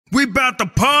We bout to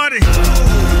party,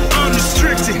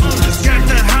 unrestricted, got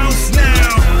the house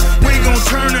now. We gon'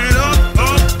 turn it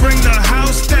up, bring the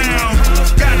house down.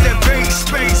 Got that bass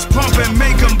space pumping,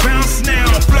 make them bounce now.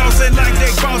 Flossing like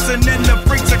they bossing and the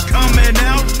freaks are coming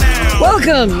out now.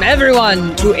 Welcome,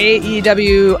 everyone, to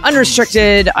AEW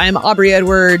Unrestricted. I'm Aubrey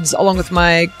Edwards, along with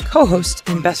my co-host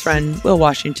and best friend, Will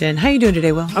Washington. How you doing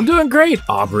today, Will? I'm doing great,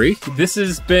 Aubrey. This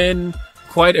has been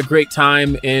quite a great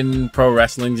time in pro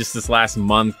wrestling just this last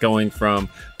month, going from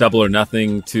Double or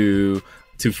Nothing to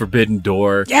Forbidden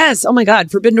Door. Yes. Oh my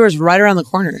God. Forbidden Door is right around the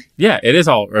corner. Yeah, it is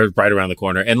all right around the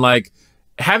corner. And like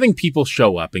having people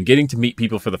show up and getting to meet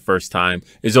people for the first time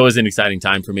is always an exciting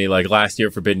time for me. Like last year,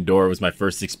 Forbidden Door was my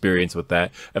first experience with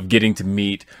that, of getting to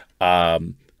meet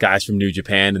guys from New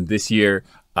Japan. And this year,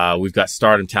 we've got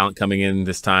Stardom talent coming in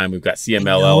this time. We've got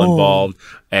CMLL involved.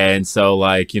 And so,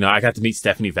 like, you know, I got to meet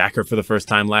Stephanie Vacker for the first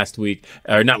time last week.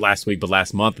 Or not last week, but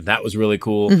last month. And that was really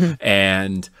cool. Mm-hmm.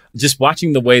 And just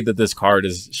watching the way that this card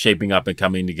is shaping up and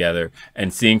coming together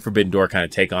and seeing Forbidden Door kind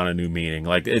of take on a new meaning.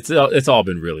 Like, it's all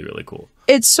been really, really cool.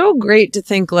 It's so great to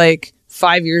think, like,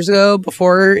 5 years ago,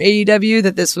 before AEW,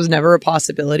 that this was never a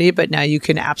possibility, but now you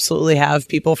can absolutely have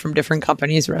people from different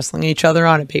companies wrestling each other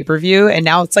on a pay-per-view, and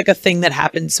now it's like a thing that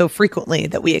happens so frequently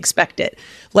that we expect it.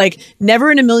 Like, never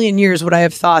in a million years would I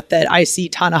have thought that I see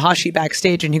Tanahashi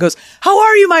backstage and he goes, "How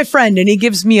are you, my friend?" And he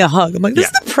gives me a hug. I'm like, this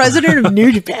is the president of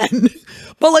New Japan.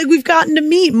 But like, we've gotten to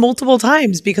meet multiple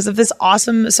times because of this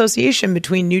awesome association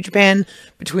between New Japan,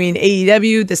 between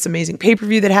AEW, this amazing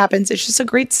pay-per-view that happens. It's just a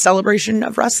great celebration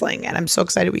of wrestling. And I'm so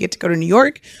excited we get to go to New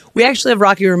York. We actually have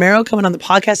Rocky Romero coming on the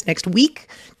podcast next week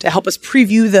to help us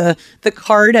preview the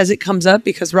card as it comes up,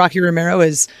 because Rocky Romero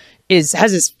has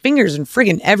his fingers in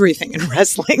friggin' everything in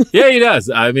wrestling. Yeah, he does.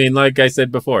 I mean, like I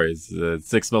said before, he's the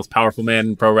sixth most powerful man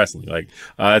in pro wrestling. Like,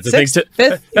 it's a Sixth, thing.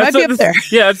 Fifth, he might be up there.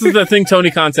 Yeah, that's the thing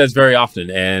Tony Khan says very often,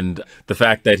 and the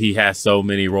fact that he has so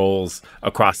many roles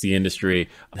across the industry,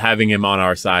 having him on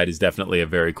our side is definitely a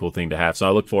very cool thing to have. So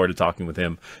I look forward to talking with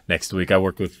him next week. I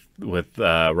work with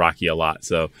Rocky a lot,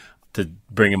 so to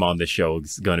bring him on this show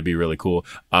is going to be really cool.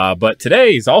 But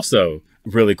today is also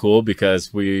really cool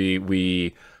because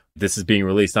this is being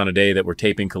released on a day that we're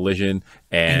taping Collision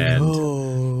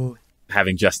and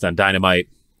having just done Dynamite.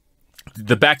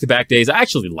 The back-to-back days, I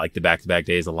actually like the back-to-back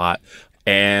days a lot.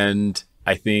 And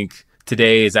I think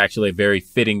today is actually a very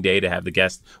fitting day to have the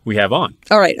guest we have on.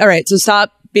 All right. So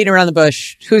stop beating around the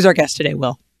bush. Who's our guest today,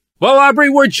 Will? Well, Aubrey,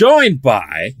 we're joined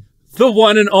by the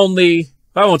one and only,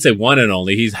 I won't say one and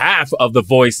only, he's half of the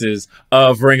voices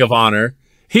of Ring of Honor.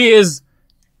 He is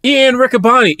Ian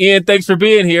Riccaboni. Ian, thanks for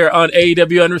being here on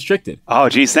AEW Unrestricted. Oh,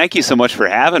 geez, thank you so much for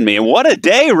having me. And what a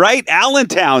day, right?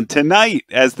 Allentown tonight,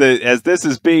 as this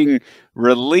is being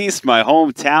released, my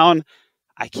hometown.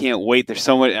 I can't wait. There's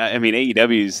so much. I mean,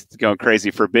 AEW is going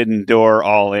crazy. Forbidden Door,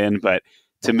 all in. But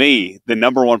to me, the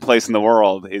number one place in the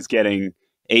world is getting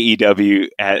AEW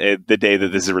at the day that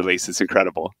this is released. It's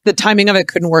incredible. The timing of it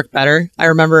couldn't work better. I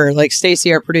remember, like,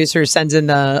 Stacy, our producer, sends in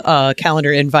the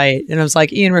calendar invite, and I was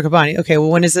like, Ian Riccaboni, okay, well,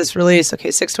 when is this release? Okay,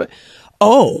 6/20.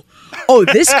 Oh,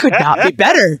 this could not be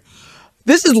better.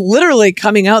 This is literally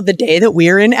coming out the day that we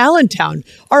are in Allentown,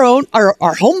 our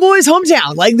homeboy's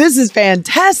hometown. Like, this is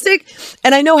fantastic.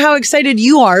 And I know how excited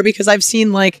you are because I've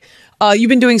seen, like, you've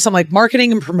been doing some like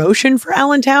marketing and promotion for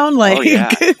Allentown. Like, oh,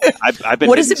 yeah. I've been.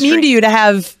 What does it mean to you to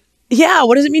have? Yeah,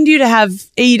 what does it mean to you to have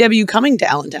AEW coming to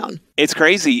Allentown? It's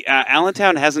crazy.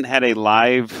 Allentown hasn't had a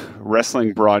live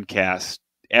wrestling broadcast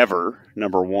ever.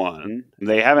 Number one,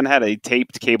 they haven't had a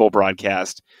taped cable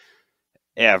broadcast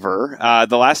ever.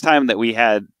 The last time that we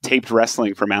had taped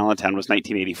wrestling from Allentown was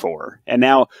 1984, and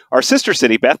now our sister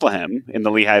city, Bethlehem, in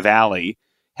the Lehigh Valley,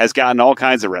 has gotten all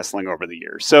kinds of wrestling over the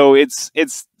years. So it's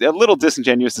a little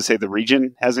disingenuous to say the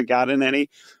region hasn't gotten any,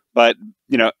 but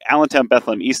you know, Allentown,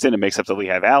 Bethlehem, Easton, it makes up the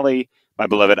Lehigh Valley. My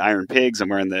beloved Iron Pigs. I'm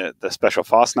wearing the special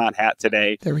Fosnot hat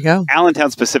today. There we go. Allentown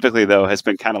specifically, though, has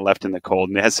been kind of left in the cold,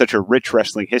 and it has such a rich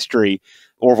wrestling history.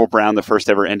 Orville Brown, the first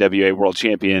ever NWA world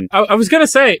champion. I was going to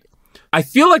say, I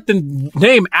feel like the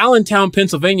name Allentown,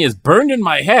 Pennsylvania is burned in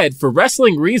my head for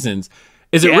wrestling reasons.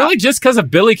 Is it really just because of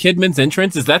Billy Kidman's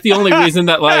entrance? Is that the only reason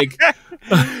that, like...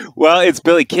 Well, it's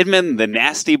Billy Kidman, the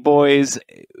Nasty Boys.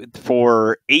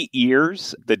 For 8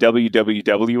 years, the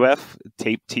WWF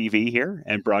taped TV here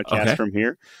and broadcast from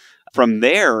here. From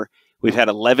there, we've had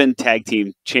 11 tag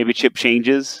team championship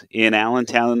changes in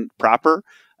Allentown proper.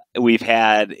 We've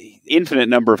had infinite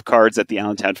number of cards at the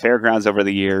Allentown Fairgrounds over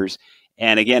the years.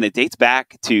 And again, it dates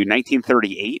back to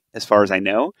 1938, as far as I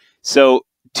know. So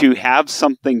to have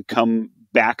something come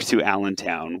back to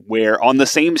Allentown, where on the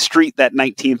same street that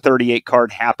 1938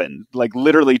 card happened, like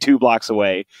literally 2 blocks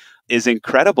away, is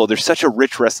incredible. There's such a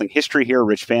rich wrestling history here, a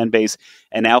rich fan base,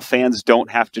 and now fans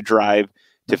don't have to drive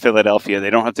to Philadelphia. They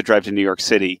don't have to drive to New York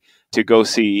City to go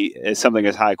see something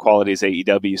as high quality as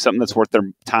AEW, something that's worth their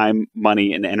time,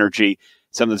 money, and energy,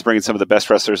 something that's bringing some of the best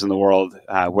wrestlers in the world,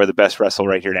 where the best wrestle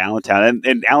right here to Allentown.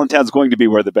 And Allentown's going to be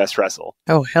where the best wrestle.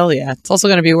 Oh, hell yeah. It's also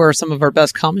going to be where some of our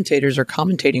best commentators are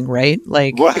commentating, right?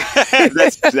 Like, well,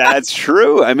 that's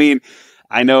true. I mean,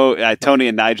 I know Tony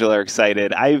and Nigel are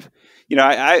excited. I've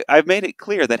made it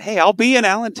clear that, hey, I'll be in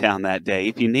Allentown that day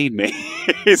if you need me.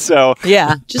 So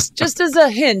yeah, just as a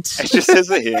hint. Just as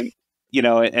a hint,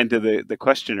 and to the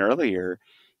question earlier,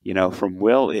 from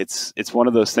Will, it's one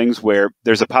of those things where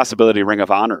there's a possibility Ring of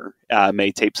Honor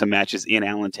may tape some matches in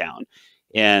Allentown.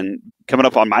 And coming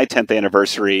up on my 10th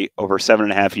anniversary over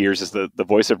 7.5 years as the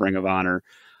voice of Ring of Honor,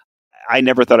 I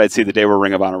never thought I'd see the day where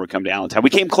Ring of Honor would come to Allentown. We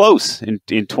came close in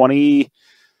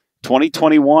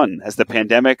 2021 as the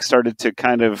pandemic started to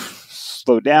kind of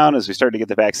slow down, as we started to get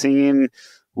the vaccine.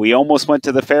 We almost went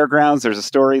to the fairgrounds. There's a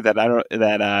story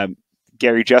that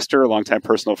Gary Jester, a longtime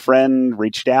personal friend,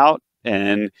 reached out,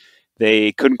 and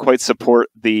they couldn't quite support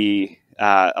the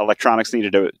electronics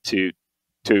needed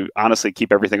to honestly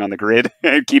keep everything on the grid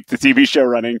and keep the TV show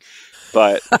running.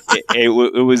 But we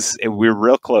were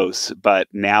real close, but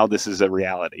now this is a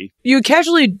reality. You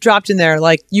casually dropped in there,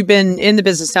 like you've been in the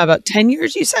business now about 10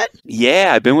 years, you said?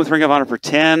 Yeah, I've been with Ring of Honor for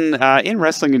 10, in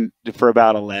wrestling for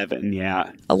about 11,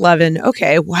 yeah. 11,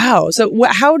 okay, wow. So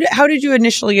how did you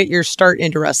initially get your start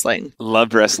into wrestling?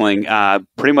 Loved wrestling,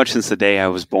 pretty much since the day I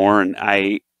was born.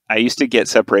 I used to get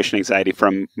separation anxiety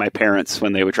from my parents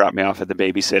when they would drop me off at the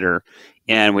babysitter.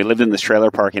 And we lived in this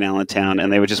trailer park in Allentown,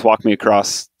 and they would just walk me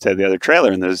across to the other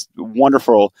trailer. And there's a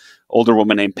wonderful older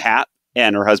woman named Pat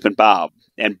and her husband, Bob.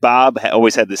 And Bob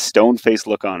always had this stone-faced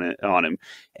look on him.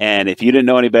 And if you didn't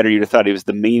know any better, you'd have thought he was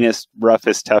the meanest,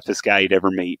 roughest, toughest guy you'd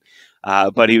ever meet.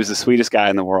 But he was the sweetest guy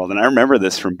in the world. And I remember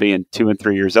this from being 2 and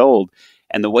 3 years old.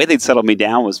 And the way they'd settle me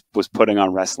down was putting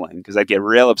on wrestling, because I'd get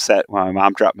real upset when my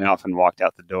mom dropped me off and walked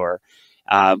out the door.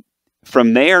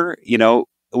 From there,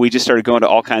 we just started going to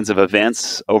all kinds of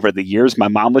events over the years. My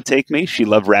mom would take me. She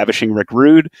loved Ravishing Rick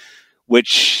Rude,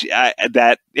 which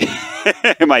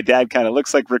my dad kind of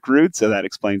looks like Rick Rude, so that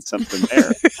explains something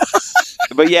there.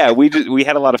 But yeah, we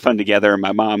had a lot of fun together.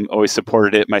 My mom always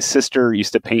supported it. My sister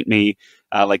used to paint me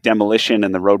like Demolition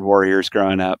and the Road Warriors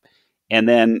growing up. And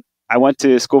then I went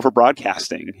to school for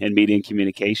broadcasting and media and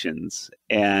communications,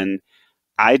 and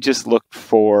I just looked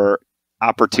for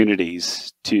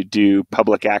opportunities to do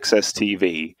public access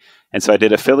TV. And so I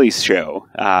did a Phillies show.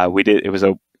 It was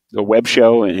a web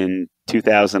show in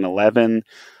 2011.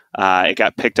 It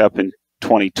got picked up in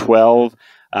 2012.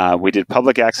 We did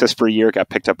public access for a year. It got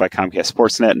picked up by Comcast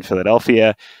Sportsnet in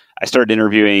Philadelphia. I started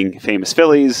interviewing famous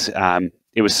Phillies.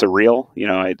 It was surreal.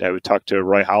 I would talk to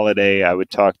Roy Halladay. I would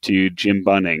talk to Jim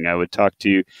Bunning. I would talk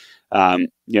to,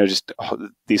 just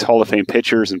these Hall of Fame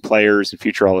pitchers and players and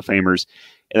future Hall of Famers.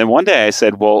 And then one day I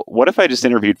said, well, what if I just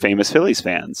interviewed famous Phillies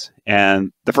fans?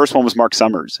 And the first one was Mark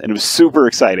Summers, and it was super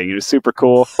exciting. It was super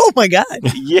cool. Oh my God.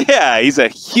 Yeah, he's a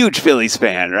huge Phillies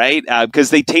fan, right? Because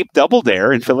they taped Double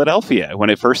Dare in Philadelphia when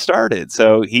it first started.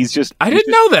 So I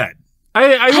didn't know that.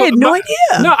 I had no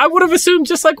idea. No, I would have assumed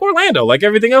just like Orlando, like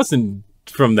everything else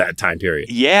from that time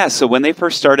period. Yeah, so when they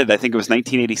first started, I think it was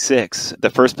 1986, the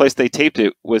first place they taped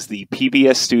it was the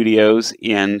PBS studios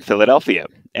in Philadelphia.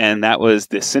 And that was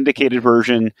the syndicated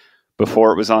version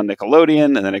before it was on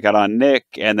Nickelodeon, and then it got on Nick,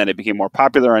 and then it became more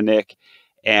popular on Nick.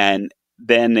 And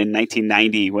then in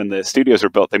 1990, when the studios were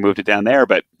built, they moved it down there.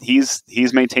 But he's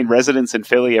maintained residence in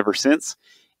Philly ever since.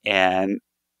 And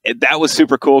that was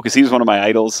super cool because he was one of my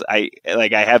idols. I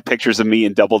have pictures of me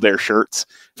in Double Dare shirts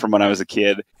from when I was a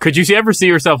kid. Could you ever see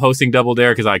yourself hosting Double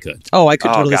Dare? Because I could. Oh, I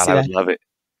could totally see that. I would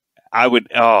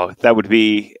love it. That would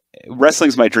be...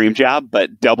 Wrestling's my dream job,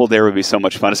 but Double Dare would be so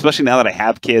much fun, especially now that I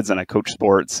have kids and I coach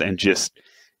sports and just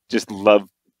love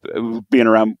being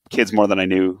around kids more than I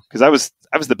knew, because I was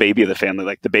the baby of the family,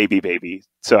 like the baby.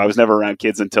 So I was never around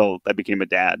kids until I became a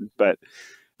dad. But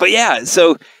yeah,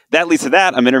 so that leads to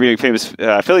that. I'm interviewing famous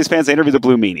Phillies fans. I interviewed the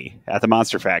Blue Meanie at the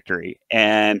Monster Factory,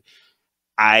 and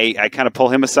I kind of pull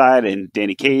him aside, and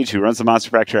Danny Cage, who runs the Monster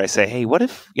Factory, I say, hey, what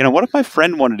if my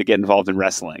friend wanted to get involved in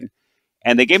wrestling?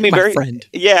 And they gave me friend.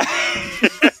 Yeah.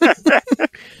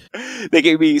 They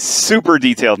gave me super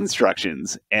detailed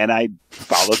instructions, and I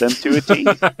followed them to a T.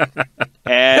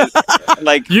 And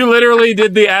you literally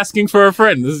did the asking for a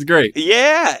friend. This is great.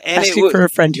 Yeah. And asking for a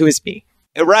friend who is me.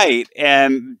 Right.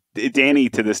 And Danny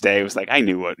to this day was like, I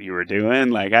knew what you were doing.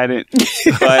 Like I didn't,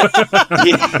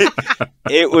 but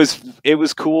it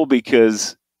was cool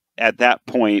because at that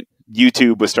point,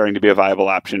 YouTube was starting to be a viable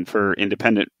option for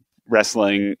independent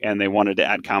wrestling, and they wanted to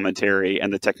add commentary,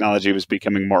 and the technology was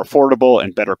becoming more affordable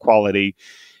and better quality.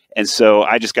 And so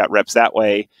I just got reps that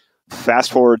way.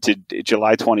 Fast forward to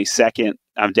July 22nd,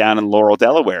 I'm down in Laurel,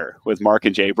 Delaware with Mark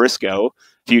and Jay Briscoe,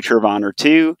 Future of Honor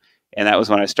 2. And that was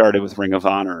when I started with Ring of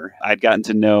Honor. I'd gotten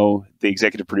to know the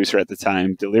executive producer at the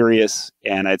time, Delirious,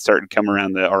 and I'd started to come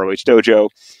around the ROH dojo.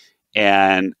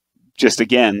 And just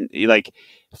again, like,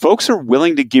 folks are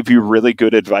willing to give you really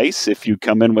good advice if you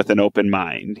come in with an open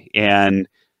mind. And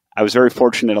I was very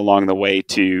fortunate along the way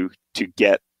to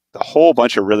get a whole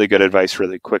bunch of really good advice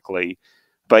really quickly.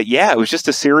 But yeah, it was just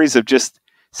a series of just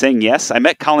saying yes. I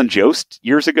met Colin Jost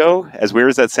years ago. As weird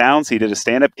as that sounds, he did a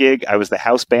stand-up gig. I was the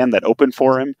house band that opened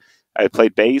for him. I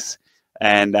played bass.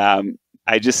 And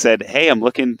I just said, hey,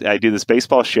 I do this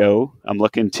baseball show. I'm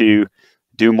looking to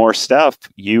do more stuff.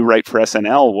 You write for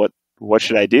SNL. What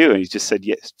should I do? And he just said,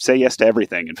 yes, say yes to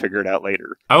everything and figure it out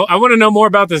later. I want to know more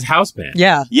about this house band.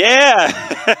 Yeah.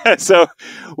 Yeah. So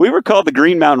we were called the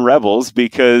Green Mountain Rebels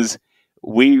because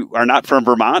we are not from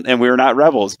Vermont and we were not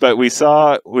rebels, but we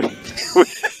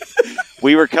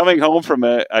were coming home from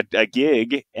a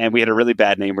gig and we had a really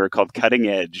bad name. We were called Cutting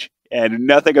Edge and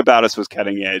nothing about us was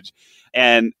cutting edge.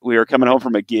 And we were coming home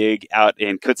from a gig out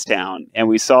in Kutztown and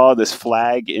we saw this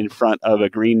flag in front of a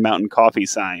Green Mountain Coffee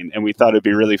sign. And we thought it'd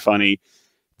be really funny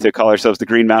to call ourselves the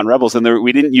Green Mountain Rebels. And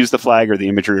we didn't use the flag or the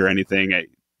imagery or anything. I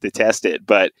detest it.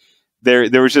 But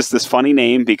there was just this funny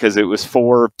name because it was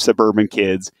for suburban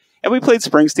kids. And we played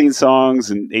Springsteen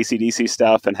songs and AC/DC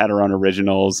stuff and had our own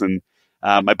originals. And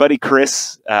my buddy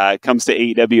Chris comes to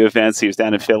AEW events. He was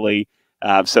down in Philly.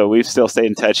 So we've still stayed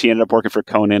in touch. He ended up working for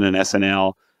Conan and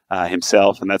SNL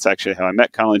himself. And that's actually how I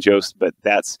met Colin Jost. But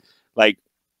that's like,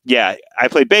 yeah, I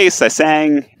played bass. I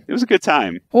sang. It was a good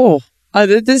time. Oh,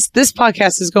 this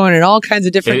podcast is going in all kinds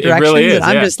of different directions. Really is, and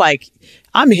I'm just like,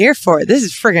 I'm here for it. This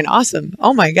is friggin' awesome.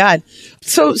 Oh my God.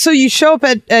 So you show up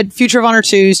at Future of Honor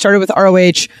 2, you started with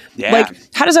ROH. Yeah.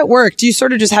 Like, how does that work? Do you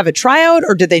sort of just have a tryout,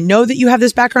 or did they know that you have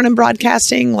this background in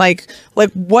broadcasting? Like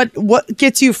what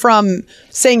gets you from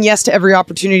saying yes to every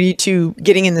opportunity to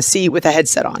getting in the seat with a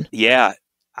headset on? Yeah.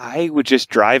 I would just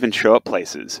drive and show up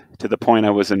places to the point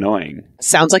I was annoying.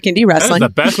 Sounds like indie wrestling.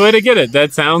 That's the best way to get it.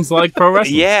 That sounds like pro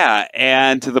wrestling. Yeah.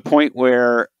 And to the point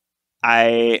where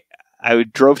I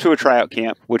drove to a tryout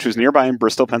camp, which was nearby in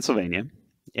Bristol, Pennsylvania.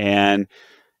 And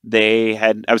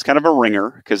I was kind of a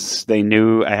ringer because they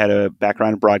knew I had a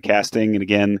background in broadcasting. And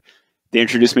again, they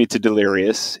introduced me to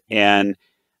Delirious. And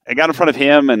I got in front of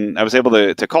him and I was able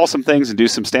to call some things and do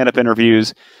some stand-up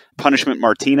interviews. Punishment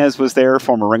Martinez was there,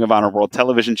 former Ring of Honor World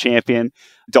Television Champion.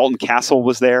 Dalton Castle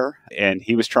was there, and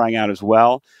he was trying out as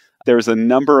well. There was a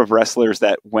number of wrestlers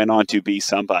that went on to be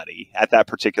somebody at that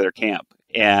particular camp.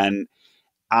 And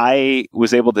I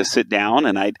was able to sit down,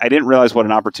 and I didn't realize what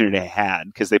an opportunity I had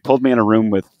because they pulled me in a room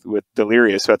with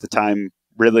Delirious, who at the time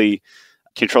really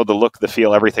controlled the look, the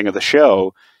feel, everything of the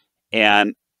show.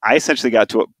 And I essentially got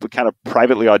to kind of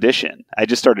privately audition. I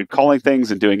just started calling things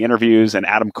and doing interviews. And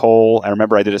Adam Cole, I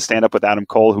remember I did a stand-up with Adam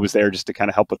Cole, who was there just to kind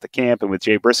of help with the camp, and with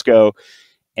Jay Briscoe.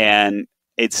 And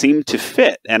it seemed to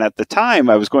fit. And at the time,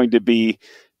 I was going to be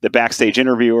the backstage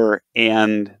interviewer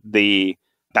and the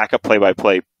backup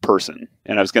play-by-play person.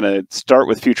 And I was going to start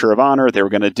with Future of Honor. They were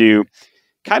going to do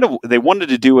they wanted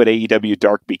to do what AEW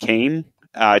Dark became.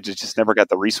 Just never got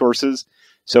the resources.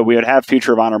 So we would have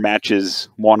Future of Honor matches,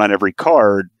 one on every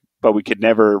card, but we could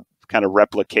never kind of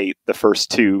replicate the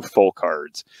first two full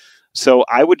cards. So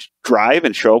I would drive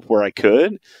and show up where I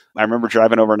could. I remember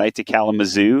driving overnight to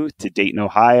Kalamazoo, to Dayton,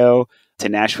 Ohio, to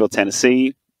Nashville,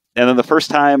 Tennessee. And then the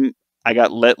first time I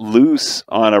got let loose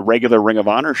on a regular Ring of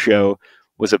Honor show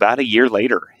was about a year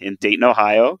later in Dayton,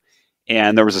 Ohio.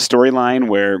 And there was a storyline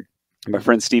where my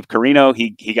friend Steve Carino,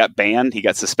 he got banned. He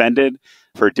got suspended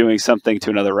for doing something to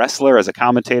another wrestler as a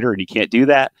commentator, and you can't do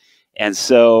that. And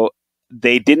so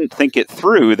they didn't think it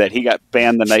through that he got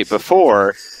banned the night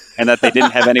before and that they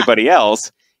didn't have anybody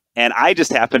else. And I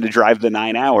just happened to drive the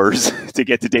 9 hours to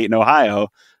get to Dayton, Ohio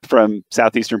from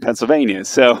southeastern Pennsylvania.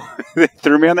 So they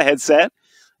threw me on the headset,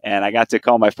 and I got to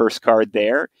call my first card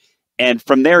there. And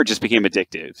from there, it just became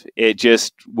addictive. It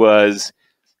just was,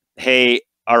 hey,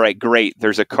 all right, great.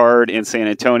 There's a card in San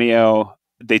Antonio.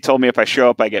 They told me if I show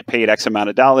up, I get paid X amount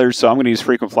of dollars. So I'm going to use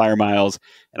frequent flyer miles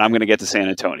and I'm going to get to San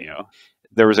Antonio.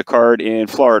 There was a card in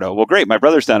Florida. Well, great. My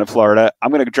brother's down in Florida.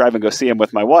 I'm going to drive and go see him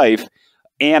with my wife.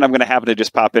 And I'm going to happen to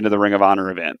just pop into the Ring of Honor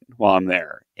event while I'm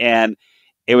there. And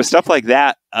it was stuff like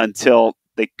that until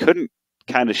they couldn't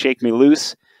kind of shake me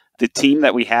loose. The team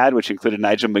that we had, which included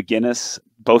Nigel McGuinness,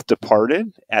 both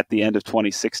departed at the end of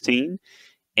 2016.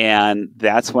 And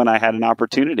that's when I had an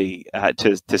opportunity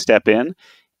to step in.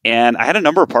 And I had a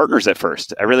number of partners at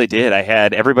first. I really did. I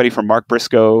had everybody from Mark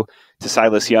Briscoe to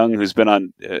Silas Young, who's been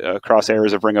on across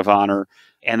eras of Ring of Honor.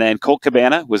 And then Colt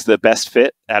Cobana was the best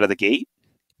fit out of the gate.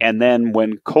 And then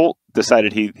when Colt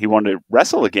decided he wanted to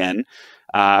wrestle again,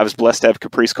 I was blessed to have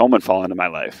Caprice Coleman fall into my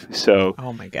life. So,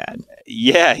 oh my God.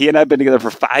 Yeah, he and I have been together for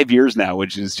 5 years now,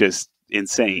 which is just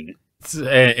insane.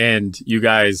 And you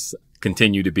guys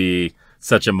continue to be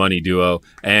such a money duo.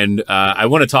 And I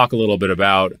want to talk a little bit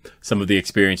about some of the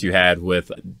experience you had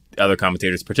with other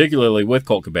commentators, particularly with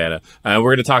Colt Cobana. We're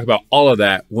going to talk about all of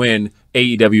that when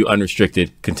AEW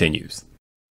Unrestricted continues.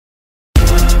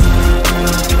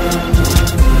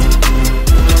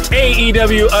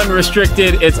 AEW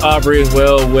Unrestricted, it's Aubrey and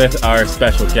Will with our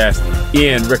special guest,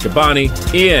 Ian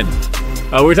Riccaboni. Ian,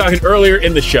 we were talking earlier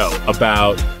in the show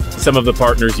about some of the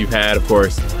partners you've had. Of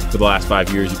course, for the last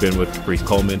 5 years, you've been with Caprice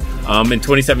Coleman. In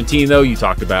 2017, though, you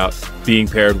talked about being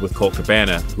paired with Colt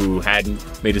Cobana, who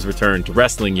hadn't made his return to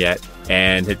wrestling yet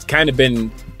and had kind of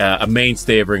been a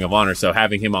mainstay of Ring of Honor. So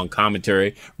having him on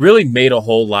commentary really made a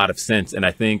whole lot of sense. And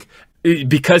I think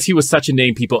because he was such a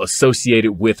name people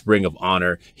associated with Ring of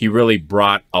Honor, he really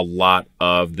brought a lot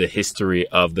of the history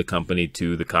of the company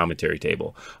to the commentary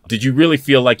table. Did you really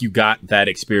feel like you got that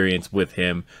experience with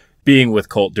him being with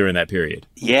Colt during that period?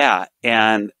 Yeah.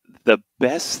 And the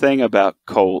best thing about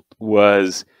Colt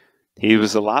was he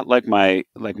was a lot like my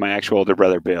actual older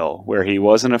brother, Bill, where he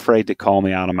wasn't afraid to call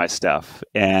me out on my stuff.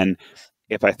 And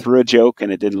if I threw a joke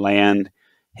and it didn't land,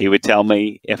 he would tell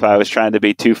me. If I was trying to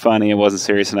be too funny and wasn't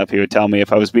serious enough, he would tell me.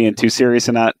 If I was being too serious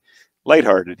and not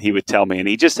lighthearted, he would tell me. And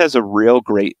he just has a real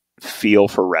great feel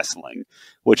for wrestling,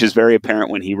 which is very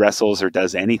apparent when he wrestles or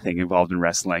does anything involved in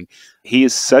wrestling. He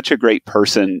is such a great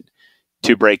person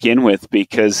to break in with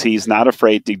because he's not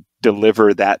afraid to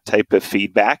deliver that type of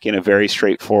feedback in a very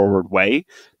straightforward way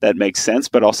that makes sense,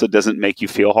 but also doesn't make you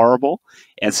feel horrible.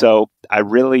 And so I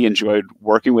really enjoyed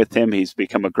working with him. He's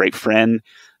become a great friend.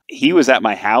 He was at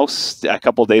my house a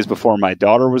couple of days before my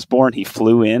daughter was born. He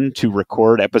flew in to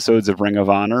record episodes of Ring of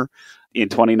Honor in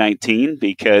 2019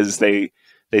 because they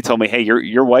told me, hey,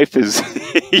 your wife is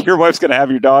your wife's going to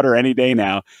have your daughter any day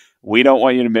now. We don't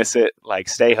want you to miss it. Like,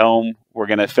 stay home. We're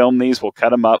going to film these. We'll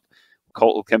cut them up.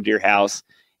 Colt will come to your house.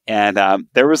 And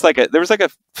there was like a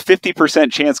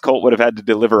 50% chance Colt would have had to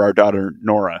deliver our daughter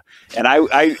Nora. And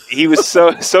he was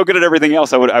so good at everything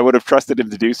else. I would have trusted him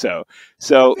to do so.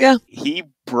 So yeah. He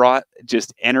brought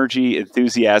just energy,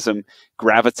 enthusiasm,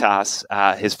 gravitas.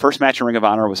 His first match in Ring of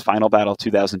Honor was Final Battle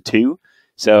 2002.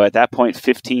 So at that point,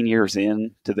 15 years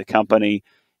in to the company,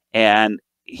 and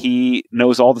he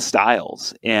knows all the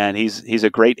styles, and he's a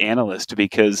great analyst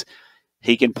because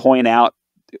he can point out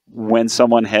when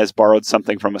someone has borrowed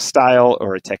something from a style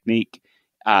or a technique,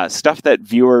 stuff that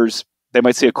viewers, they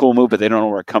might see a cool move, but they don't know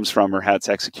where it comes from or how it's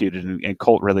executed. And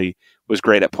Colt really was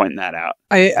great at pointing that out.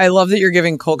 I love that you're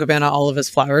giving Colt Cobana all of his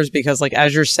flowers because, like,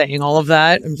 as you're saying all of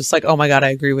that, I'm just like, oh my God,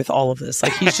 I agree with all of this.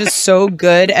 Like, he's just so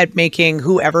good at making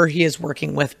whoever he is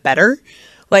working with better.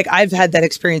 Like, I've had that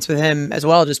experience with him as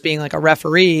well, just being like a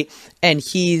referee, and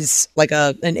he's like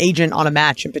an agent on a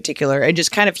match in particular, and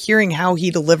just kind of hearing how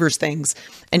he delivers things,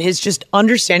 and his just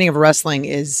understanding of wrestling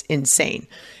is insane.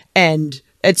 And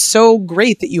it's so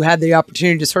great that you had the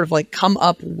opportunity to sort of like come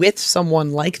up with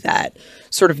someone like that,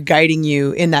 sort of guiding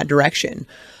you in that direction.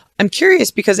 I'm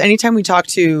curious because anytime we talk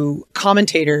to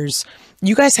commentators,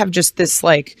 you guys have just this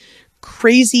like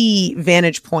crazy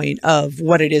vantage point of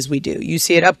what it is we do. You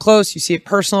see it up close, you see it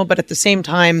personal, but at the same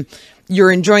time,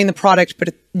 you're enjoying the product,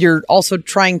 but you're also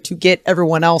trying to get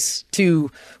everyone else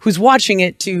who's watching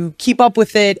it to keep up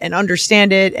with it and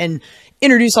understand it and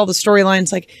introduce all the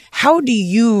storylines. Like, how do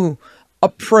you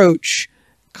approach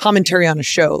commentary on a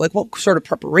show? Like, what sort of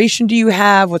preparation do you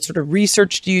have? What sort of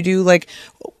research do you do? Like,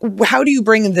 how do you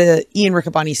bring the Ian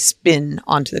Riccaboni spin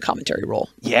onto the commentary role?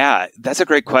 Yeah, that's a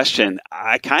great question.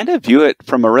 I kind of view it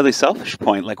from a really selfish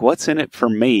point, like what's in it for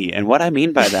me? And what I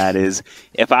mean by that is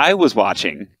if I was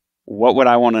watching, what would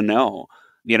I want to know?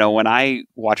 You know, when I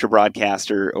watch a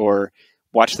broadcaster or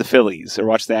watch the Phillies or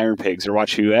watch the Iron Pigs or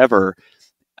watch whoever,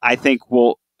 I think,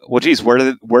 well, geez, where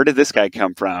did this guy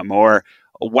come from? Or,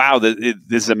 wow, this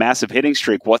is a massive hitting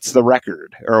streak. What's the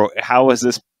record? Or how is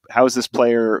this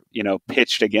player,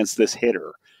 pitched against this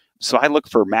hitter? So I look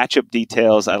for matchup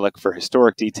details. I look for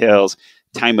historic details,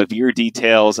 time of year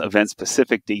details, event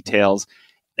specific details.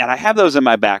 And I have those in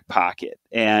my back pocket.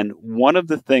 And one of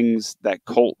the things that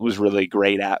Colt was really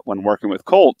great at when working with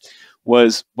Colt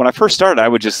was when I first started, I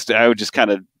would just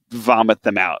kind of vomit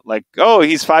them out. Like, oh,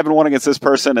 he's 5-1 against this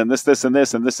person and this, and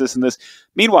this, and this, and this.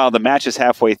 Meanwhile, the match is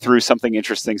halfway through, something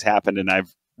interesting's happened and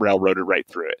I've railroaded right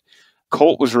through it.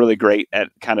 Colt was really great at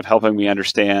kind of helping me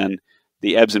understand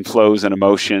the ebbs and flows and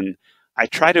emotion. I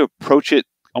try to approach it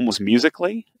almost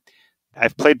musically.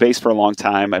 I've played bass for a long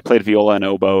time. I played viola and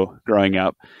oboe growing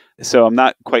up. So I'm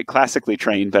not quite classically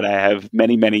trained, but I have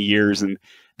many, many years and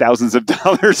thousands of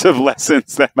dollars of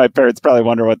lessons that my parents probably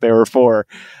wonder what they were for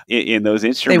in those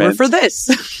instruments. They were for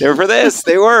this. They were for this.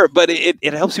 They were. But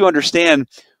it helps you understand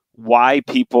why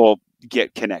people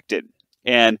get connected.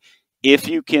 And if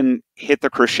you can hit the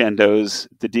crescendos,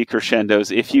 the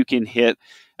decrescendos, if you can hit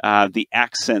the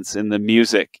accents in the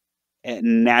music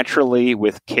naturally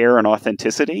with care and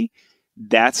authenticity,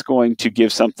 that's going to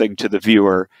give something to the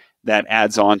viewer that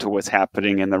adds on to what's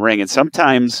happening in the ring. And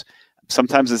sometimes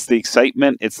it's the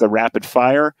excitement, it's the rapid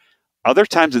fire. Other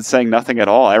times it's saying nothing at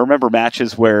all. I remember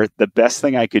matches where the best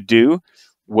thing I could do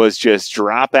was just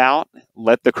drop out,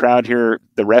 let the crowd hear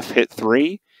the ref hit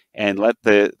 3, and let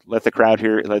the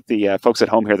folks at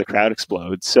home hear the crowd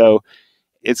explode. So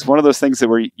it's one of those things that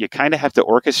where you kind of have to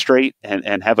orchestrate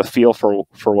and have a feel for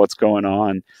what's going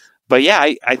on. But yeah,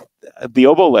 I the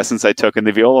oboe lessons I took and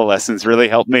the viola lessons really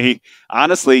helped me,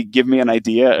 honestly, give me an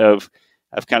idea of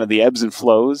kind of the ebbs and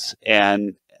flows.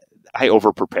 And I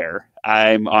over prepare.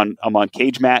 I'm on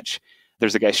Cage Match.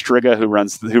 There's a guy Striga who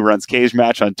runs Cage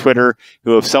Match on Twitter.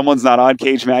 Who, if someone's not on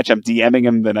Cage Match, I'm DMing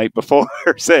him the night before,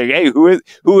 saying, "Hey,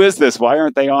 who is this? Why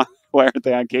aren't they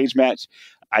on Cage Match?"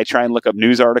 I try and look up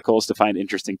news articles to find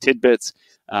interesting tidbits.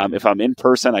 If I'm in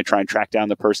person, I try and track down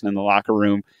the person in the locker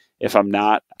room. If I'm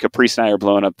not, Caprice and I are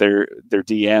blowing up their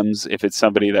DMs if it's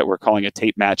somebody that we're calling a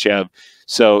tape match of.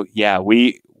 So yeah,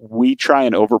 we try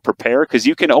and over prepare, because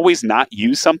you can always not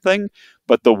use something,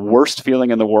 but the worst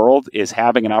feeling in the world is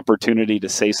having an opportunity to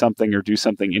say something or do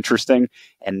something interesting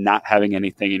and not having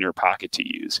anything in your pocket to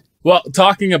use. Well,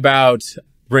 talking about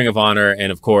Ring of Honor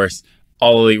and, of course,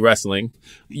 All Elite Wrestling,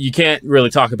 you can't really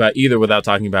talk about either without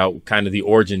talking about kind of the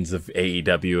origins of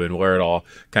AEW and where it all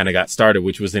kind of got started,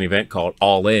 which was an event called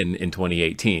All In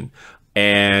 2018.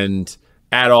 And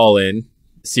at All In,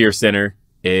 Sears Center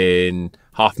in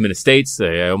Hoffman Estates,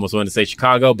 I almost wanted to say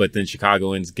Chicago, but then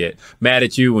Chicagoans get mad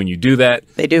at you when you do that.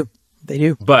 They do.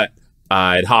 But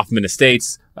at Hoffman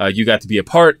Estates, you got to be a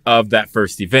part of that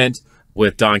first event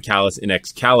with Don Callis and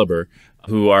Excalibur,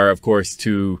 who are, of course,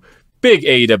 two big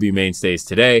AEW mainstays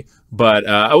today. But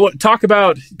I want to talk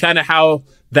about kind of how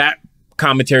that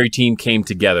commentary team came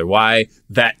together, why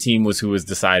that team was who was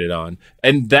decided on,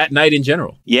 and that night in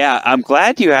general. Yeah, I'm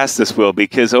glad you asked this, Will,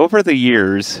 because over the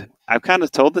years, I've kind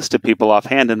of told this to people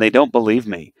offhand and they don't believe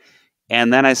me.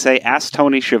 And then I say, ask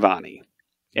Tony Schiavone.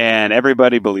 And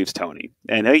everybody believes Tony.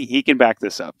 And he can back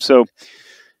this up. So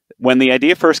when the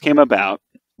idea first came about,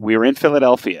 we were in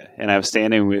Philadelphia and I was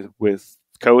standing with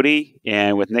Cody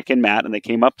and with Nick and Matt, and they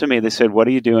came up to me. They said, "What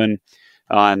are you doing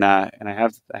on?" And I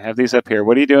have these up here.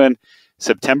 "What are you doing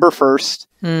September 1st,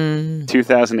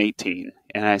 2018?"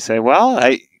 And I say, "Well,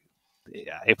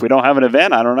 if we don't have an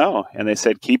event, I don't know." And they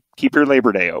said, "Keep your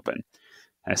Labor Day open."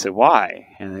 And I said, "Why?"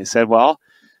 And they said, "Well,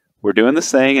 we're doing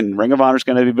this thing, and Ring of Honor is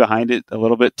going to be behind it a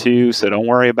little bit too. So don't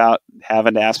worry about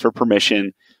having to ask for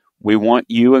permission. We want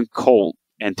you and Colt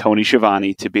and Tony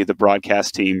Schiavone to be the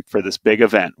broadcast team for this big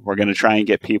event. We're going to try and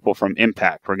get people from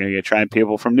Impact. We're going to try and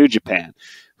people from New Japan,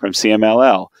 from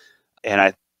CMLL." And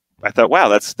I thought, wow,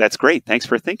 that's great. Thanks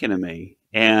for thinking of me.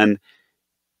 And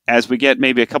as we get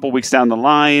maybe a couple weeks down the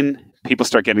line, people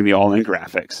start getting the all-in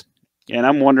graphics. And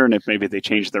I'm wondering if maybe they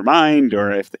changed their mind,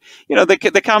 or if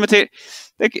the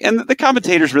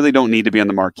commentators really don't need to be on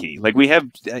the marquee. Like we have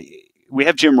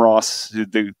Jim Ross,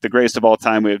 the greatest of all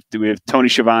time. We have Tony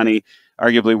Schiavone,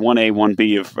 arguably 1A,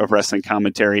 1B of wrestling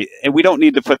commentary. And we don't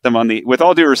need to put them on the, with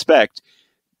all due respect,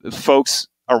 folks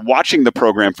are watching the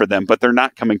program for them, but they're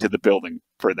not coming to the building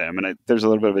for them. And there's a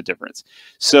little bit of a difference.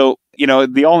 So,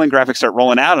 the all-in graphics start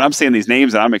rolling out, and I'm seeing these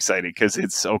names and I'm excited because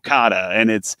it's Okada and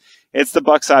it's the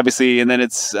Bucks, obviously. And then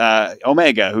it's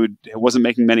Omega, who wasn't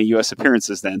making many U.S.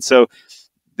 appearances then. So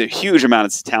the huge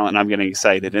amount of talent, and I'm getting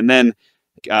excited. And then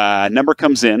a number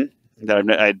comes in that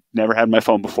I'd never had on my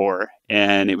phone before.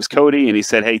 And it was Cody, and he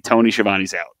said, "Hey, Tony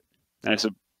Schiavone's out." And I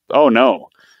said, "Oh, no."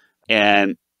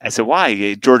 And I said,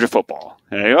 "Why?" "Georgia football."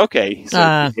 And I go, "Okay."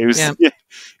 So it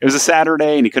was a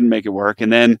Saturday, and he couldn't make it work.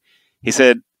 And then he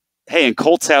said, "Hey, and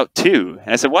Colt's out too."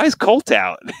 And I said, "Why is Colt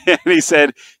out?" And he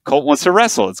said, "Colt wants to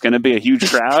wrestle. It's going to be a huge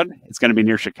crowd. It's going to be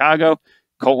near Chicago.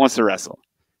 Colt wants to wrestle."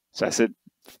 So I said,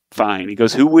 fine. He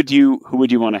goes, who would you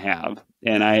want to have?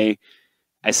 And I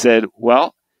said,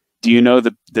 well, do you know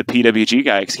the PWG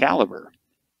guy, Excalibur?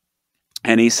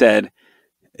 And he said,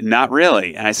 not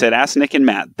really. And I said, ask Nick and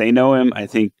Matt. They know him. I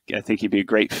think he'd be a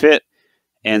great fit.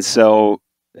 And so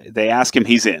they ask him,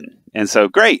 he's in. And so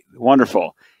great,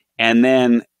 wonderful. And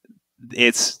then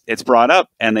it's brought up,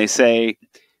 and they say,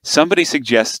 somebody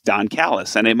suggests Don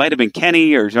Callis, and it might have been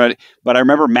Kenny but I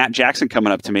remember Matt Jackson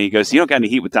coming up to me. He goes, "You don't got any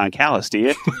heat with Don Callis, do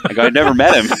you?" I go, "I've never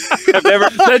met him."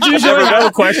 That's usually how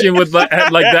a question with like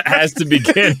that has to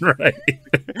begin, right?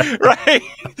 Right.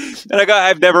 And I go,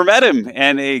 "I've never met him,"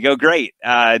 and he go, "Great.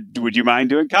 Would you mind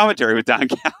doing commentary with Don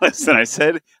Callis?" And I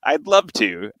said, "I'd love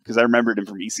to," because I remembered him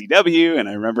from ECW, and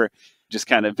I remember just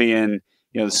kind of being,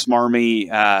 the smarmy,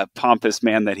 pompous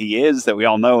man that he is, that we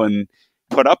all know and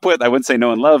put up with. I wouldn't say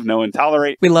know and love, know and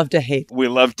tolerate. We love to hate. We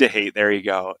love to hate. There you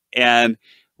go. And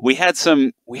we had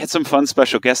some fun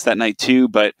special guests that night too,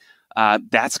 but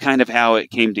that's kind of how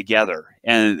it came together.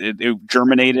 And it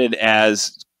germinated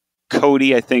as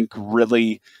Cody, I think,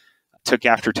 really took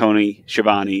after Tony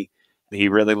Schiavone. He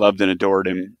really loved and adored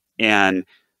him. And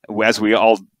as we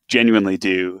all genuinely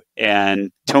do.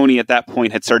 And Tony at that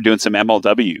point had started doing some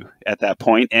MLW at that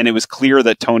point, and it was clear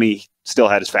that Tony still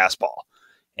had his fastball.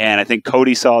 And I think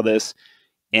Cody saw this,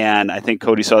 and I think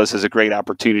Cody saw this as a great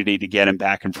opportunity to get him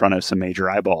back in front of some major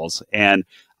eyeballs. And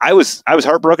I was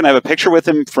heartbroken. I have a picture with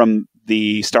him from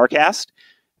the StarCast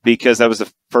because that was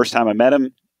the first time I met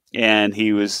him, and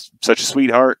he was such a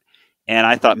sweetheart. And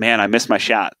I thought, man, I missed my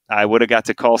shot. I would have got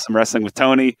to call some wrestling with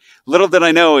Tony. Little did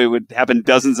I know it would happen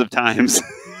dozens of times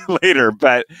later.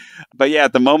 But yeah,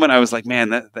 at the moment I was like, man,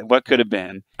 that what could have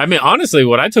been? I mean, honestly,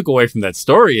 what I took away from that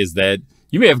story is that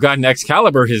you may have gotten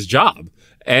Excalibur his job.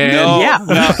 And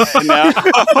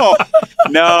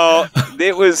no,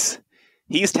 it was,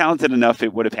 he's talented enough.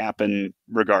 It would have happened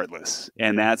regardless.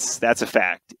 And that's a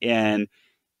fact. And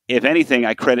if anything,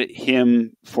 I credit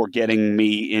him for getting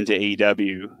me into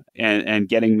AEW and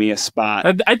getting me a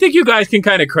spot. I think you guys can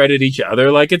kind of credit each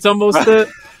other. Like it's almost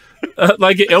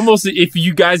almost if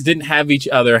you guys didn't have each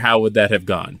other, how would that have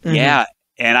gone? Mm-hmm. Yeah.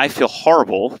 And I feel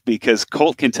horrible because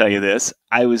Colt can tell you this.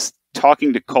 I was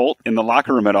talking to Colt in the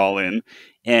locker room at All In,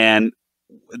 and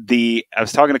I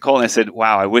was talking to Colt and I said,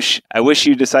 wow, I wish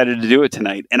you decided to do it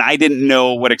tonight. And I didn't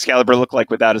know what Excalibur looked like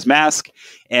without his mask.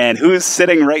 And who's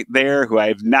sitting right there who I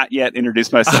have not yet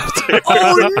introduced myself to.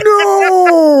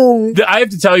 Oh, no! I have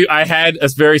to tell you, I had a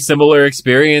very similar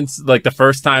experience like the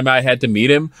first time I had to meet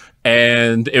him.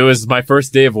 And it was my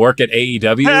first day of work at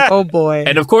AEW. Oh, boy.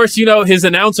 And of course, his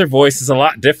announcer voice is a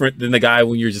lot different than the guy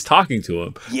when you're just talking to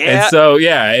him. Yeah. And so,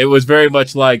 yeah, it was very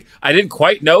much like I didn't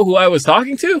quite know who I was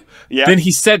talking to. Yeah. Then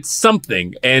he said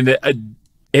something, and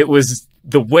it was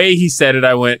the way he said it.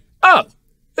 I went, oh,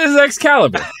 this is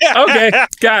Excalibur. Okay,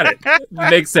 got it.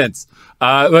 Makes sense.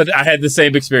 But I had the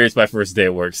same experience my first day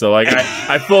at work. So, like,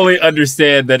 I fully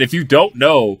understand that if you don't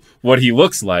know what he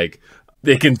looks like,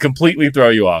 they can completely throw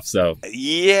you off. So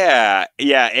yeah.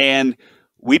 And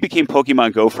we became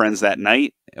Pokemon Go friends that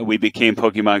night. We became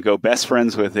Pokemon Go best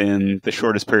friends within the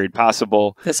shortest period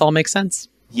possible. This all makes sense.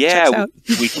 Yeah,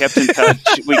 we kept in touch.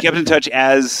 We kept in touch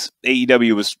as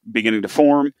AEW was beginning to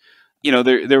form.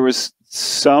 There was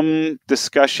some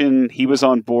discussion. He was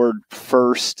on board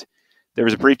first. There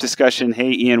was a brief discussion.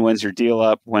 Hey, Ian, when's your deal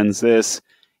up? When's this?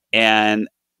 And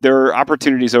there are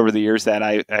opportunities over the years that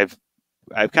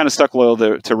I've kind of stuck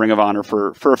loyal to Ring of Honor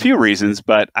for a few reasons,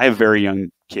 but I have very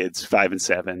young kids, 5 and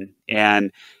 7,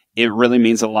 and it really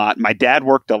means a lot. My dad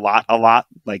worked a lot,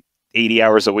 like 80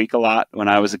 hours a week, a lot when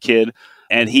I was a kid,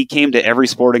 and he came to every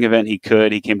sporting event he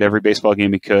could. He came to every baseball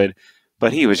game he could,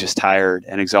 but he was just tired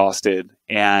and exhausted.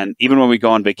 And even when we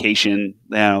go on vacation,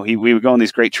 we would go on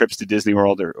these great trips to Disney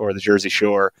World or the Jersey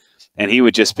Shore, and he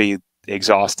would just be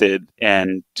exhausted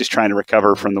and just trying to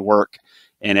recover from the work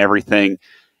and everything.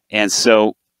 And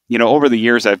so, over the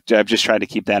years, I've just tried to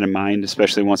keep that in mind,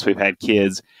 especially once we've had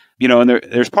kids. And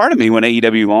there's part of me when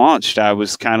AEW launched, I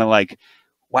was kind of like,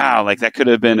 wow, like that could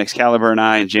have been Excalibur and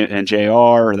I and JR,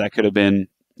 or that could have been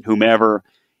whomever.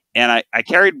 And I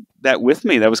carried that with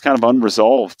me. That was kind of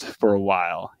unresolved for a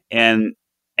while. And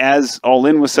as All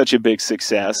In was such a big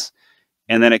success,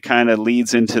 and then it kind of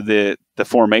leads into the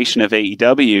formation of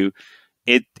AEW,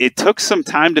 it took some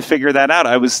time to figure that out.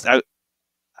 I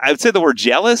would say the word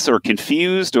jealous or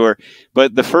confused,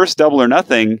 but the first Double or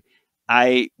Nothing,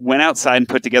 I went outside and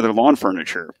put together lawn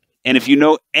furniture. And if you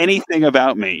know anything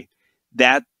about me,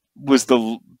 that was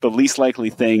the least likely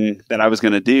thing that I was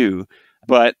going to do.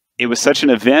 But it was such an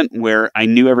event where I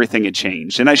knew everything had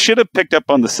changed. And I should have picked up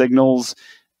on the signals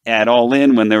at All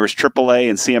In when there was AAA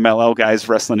and CMLL guys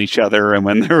wrestling each other, and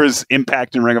when there was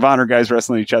Impact and Ring of Honor guys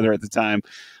wrestling each other at the time.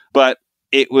 But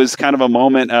it was kind of a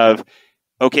moment of,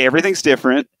 okay, everything's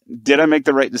different. Did I make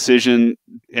the right decision?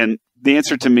 And the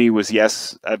answer to me was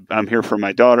yes. I'm here for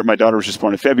my daughter. My daughter was just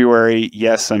born in February.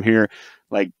 Yes, I'm here.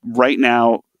 Like right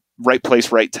now, right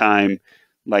place, right time.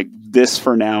 Like this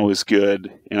for now is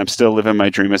good. And I'm still living my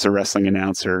dream as a wrestling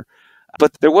announcer.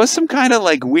 But there was some kind of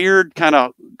like weird kind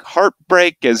of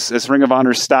heartbreak as Ring of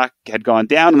Honor stock had gone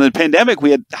down. In the pandemic,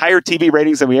 we had higher TV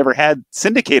ratings than we ever had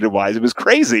syndicated wise. It was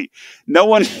crazy.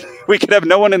 We could have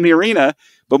no one in the arena,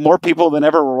 but more people than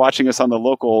ever were watching us on the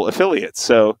local affiliates.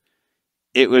 So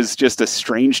it was just a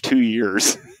strange 2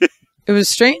 years. It was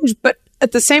strange, but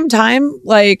at the same time,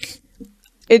 like,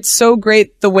 it's so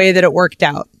great the way that it worked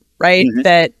out. Right.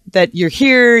 Mm-hmm. That you're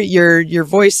here, your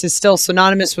voice is still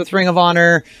synonymous with Ring of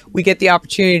Honor. We get the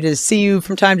opportunity to see you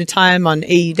from time to time on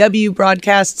AEW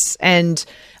broadcasts. And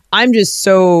I'm just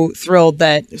so thrilled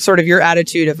that sort of your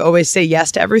attitude of always say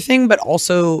yes to everything, but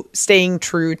also staying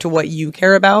true to what you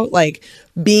care about, like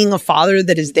being a father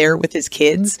that is there with his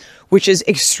kids, which is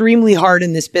extremely hard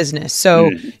in this business. So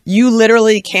you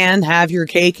literally can have your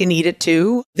cake and eat it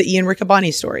too. The Ian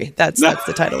Riccaboni story. That's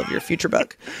the title of your future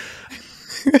book.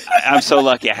 I'm so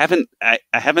lucky. I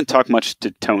haven't talked much to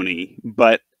Tony,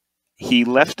 but he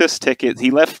left us tickets.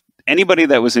 He left anybody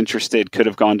that was interested could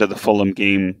have gone to the Fulham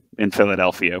game in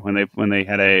Philadelphia when they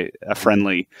had a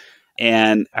friendly.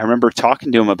 And I remember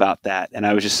talking to him about that, and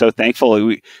I was just so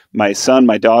thankful. My son,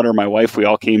 my daughter, my wife, we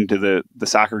all came to the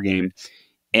soccer game,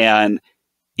 and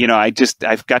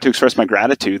I've got to express my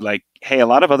gratitude. Like, hey, a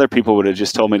lot of other people would have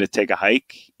just told me to take a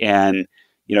hike and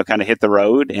kind of hit the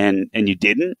road, and you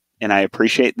didn't. And I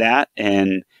appreciate that.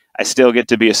 And I still get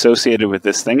to be associated with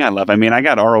this thing I love. I mean, I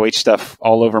got ROH stuff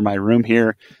all over my room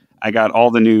here. I got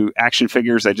all the new action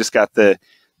figures. I just got the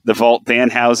Vault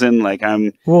Danhausen. Like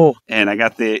and I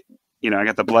got the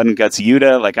Blood and Guts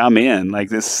Yuta. Like I'm in. Like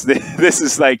this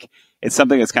is like, it's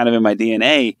something that's kind of in my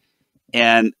DNA.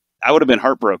 And I would have been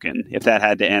heartbroken if that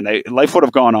had to end. Life would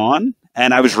have gone on.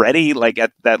 And I was ready, like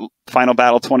at that Final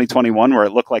Battle 2021 where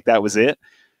it looked like that was it.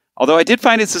 Although I did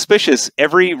find it suspicious,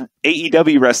 every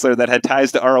AEW wrestler that had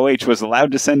ties to ROH was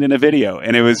allowed to send in a video,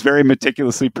 and it was very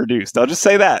meticulously produced. I'll just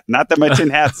say that. Not that my tin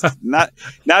hat's not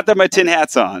that my tin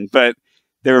hat's on, but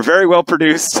they were very well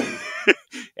produced,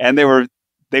 and they were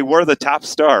the top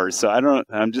stars. So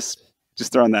I'm just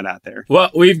throwing that out there. Well,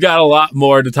 we've got a lot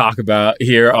more to talk about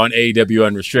here on AEW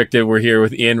Unrestricted. We're here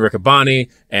with Ian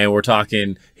Riccaboni, and we're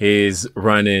talking his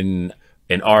run in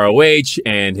ROH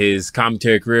and his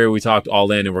commentary career. We talked All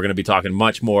In, and we're going to be talking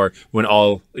much more when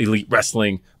All Elite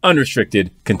Wrestling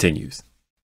Unrestricted continues.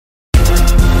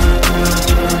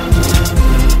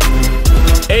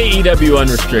 AEW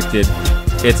Unrestricted.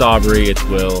 It's Aubrey, it's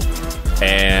Will,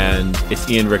 and it's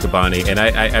Ian Riccaboni. And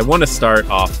I want to start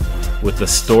off with the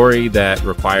story that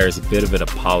requires a bit of an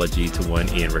apology to one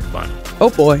Ian Riccaboni. Oh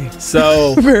boy.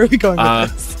 So where are we going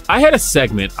with this? I had a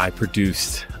segment I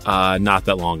produced not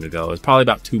that long ago. It was probably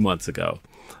about 2 months ago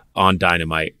on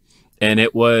Dynamite. And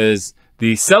it was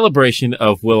the celebration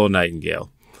of Willow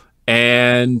Nightingale.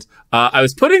 And I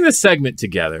was putting this segment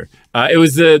together. It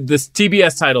was this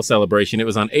TBS title celebration. It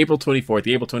was on April 24th,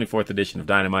 the April 24th edition of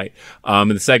Dynamite. And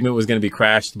the segment was going to be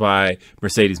crashed by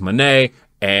Mercedes Moné.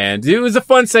 And it was a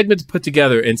fun segment to put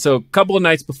together. And so a couple of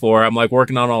nights before, I'm like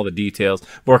working on all the details,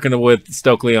 working with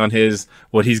Stokely on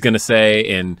what he's going to say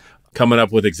and coming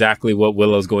up with exactly what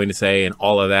Willow's going to say and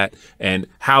all of that and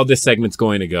how this segment's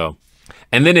going to go.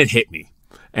 And then it hit me.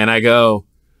 And I go,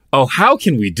 oh, how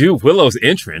can we do Willow's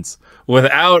entrance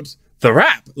without the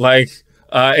rap? Like,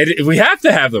 we have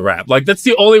to have the rap. Like, that's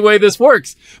the only way this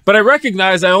works. But I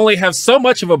recognize I only have so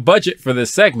much of a budget for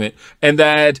this segment, and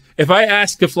that if I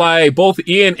ask to fly both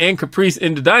Ian and Caprice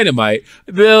into Dynamite,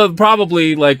 they'll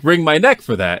probably, like, wring my neck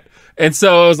for that. And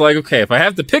so I was like, okay, if I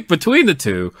have to pick between the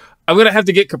two, I'm going to have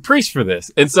to get Caprice for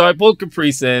this. And so I pulled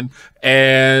Caprice in,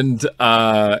 and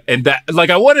that, like,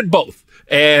 I wanted both.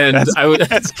 And I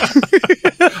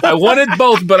wanted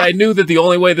both, but I knew that the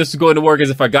only way this was going to work is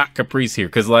if I got Caprice here.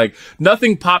 Because, like,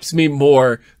 nothing pops me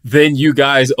more than you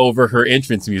guys over her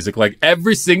entrance music. Like,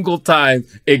 every single time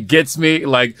it gets me,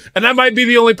 like, and I might be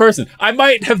the only person. I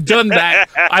might have done that.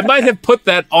 I might have put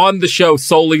that on the show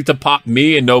solely to pop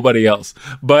me and nobody else.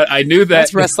 But I knew that.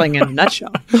 That's wrestling in a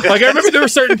nutshell. Like, I remember there were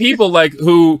certain people, like,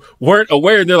 who weren't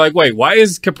aware. They're like, wait, why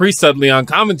is Caprice suddenly on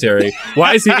commentary?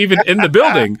 Why is he even in the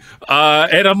building?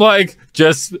 And I'm like,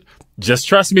 just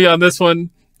trust me on this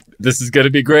one. This is going to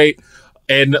be great.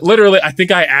 And literally, I think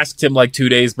I asked him like 2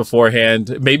 days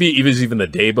beforehand, maybe even the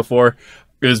day before.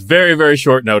 It was very, very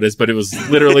short notice, but it was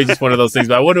literally just one of those things.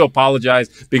 But I want to apologize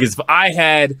because if I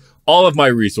had all of my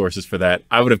resources for that,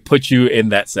 I would have put you in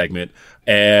that segment,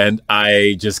 and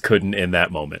I just couldn't in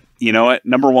that moment. You know what?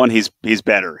 Number one, he's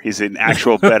better. He's an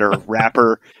actual better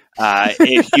rapper.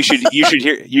 You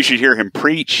should hear him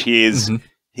preach.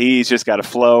 He's just got a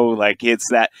flow. Like, it's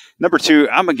that. Number two,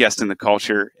 I'm a guest in the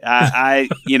culture. I'm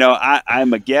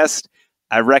a guest.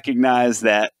 I recognize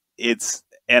that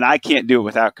and I can't do it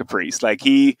without Caprice. Like,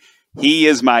 he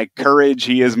is my courage.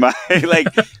 He is my, like,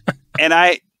 and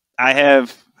I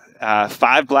have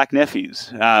 5 black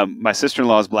nephews. My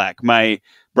sister-in-law is black. My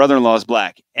brother-in-law is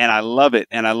black, and I love it,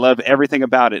 and I love everything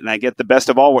about it. And I get the best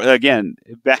of all. Again,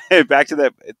 back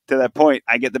to that point,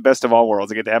 I get the best of all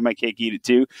worlds. I get to have my cake, eat it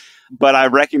too. But I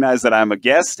recognize that I'm a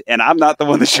guest, and I'm not the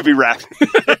one that should be rapping.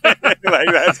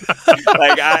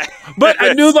 But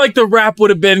I knew like the rap would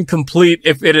have been complete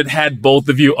if it had had both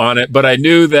of you on it. But I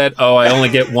knew that I only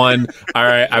get one. All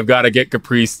right, I've got to get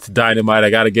Caprice to Dynamite. I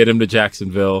got to get him to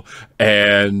Jacksonville,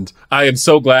 and I am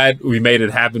so glad we made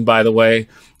it happen. By the way.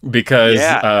 Because,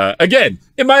 again,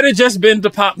 it might have just been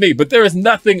to pop me, but there is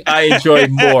nothing I enjoy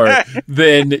more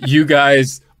than you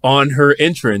guys on her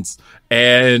entrance.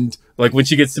 And, like, when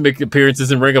she gets to make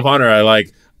appearances in Ring of Honor,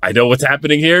 I know what's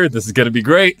happening here. This is going to be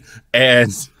great.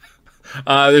 And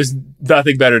there's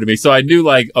nothing better to me. So I knew,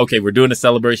 like, okay, we're doing a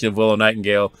celebration of Willow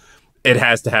Nightingale. It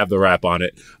has to have the rap on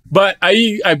it. But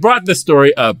I brought this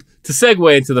story up to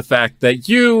segue into the fact that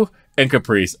you and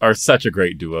Caprice are such a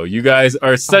great duo. You guys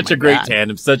are such a great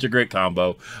tandem, such a great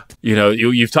combo. You know,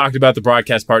 you've talked about the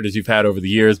broadcast partners you've had over the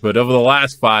years, but over the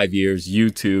last 5 years, you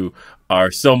two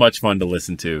are so much fun to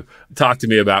listen to. Talk to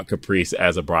me about Caprice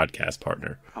as a broadcast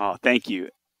partner. Oh, thank you.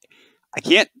 I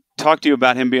can't talk to you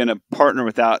about him being a partner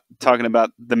without talking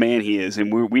about the man he is.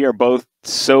 And we are both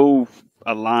so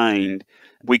aligned.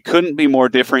 We couldn't be more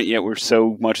different, yet we're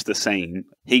so much the same.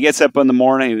 He gets up in the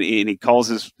morning and he calls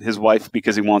his wife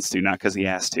because he wants to, not because he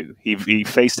has to. He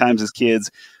FaceTimes his kids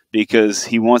because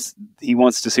he wants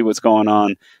to see what's going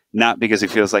on, not because he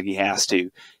feels like he has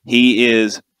to. He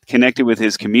is connected with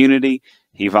his community.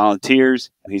 He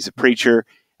volunteers. He's a preacher.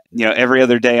 You know, every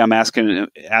other day I'm asking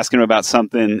him about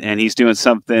something, and he's doing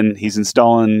something. He's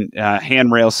installing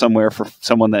handrails somewhere for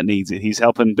someone that needs it. He's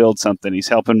helping build something. He's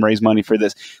helping raise money for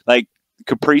this. Like,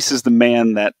 Caprice is the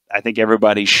man that I think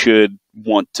everybody should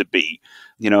want to be,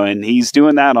 you know, and he's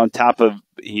doing that on top of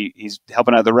he's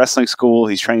helping out the wrestling school.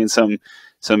 He's training some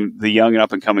the young and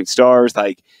up and coming stars.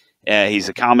 Like, he's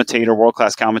a commentator,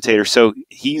 world-class commentator. So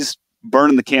he's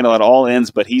burning the candle at all ends,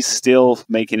 but he's still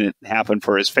making it happen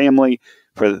for his family,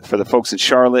 for the folks in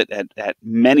Charlotte, at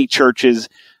many churches.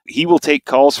 He will take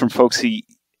calls from folks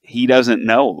he doesn't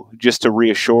know just to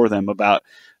reassure them about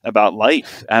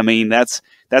life. I mean, that's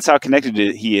how connected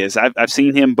he is. I've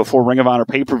seen him before Ring of Honor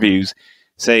pay-per-views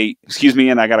say, "Excuse me,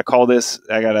 and I got to call this.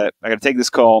 I gotta take this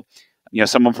call. You know,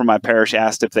 someone from my parish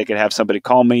asked if they could have somebody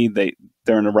call me.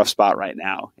 They're in a rough spot right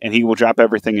now," and he will drop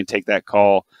everything and take that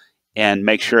call and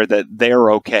make sure that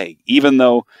they're okay, even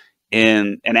though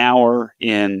in an hour,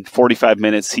 in 45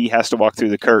 minutes, he has to walk through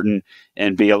the curtain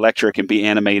and be electric and be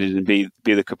animated and be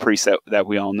the Caprice that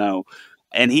we all know.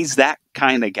 And he's that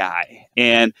kind of guy.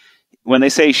 And when they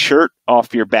say shirt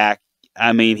off your back,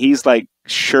 I mean, he's like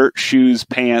shirt, shoes,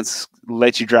 pants,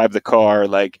 let you drive the car,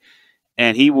 like,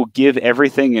 and he will give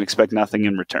everything and expect nothing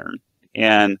in return.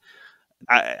 And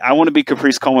I want to be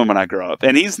Caprice Coleman when I grow up.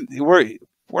 And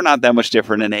we're not that much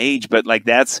different in age, but like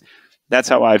that's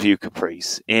how I view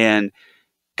Caprice. And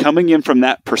coming in from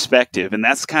that perspective, and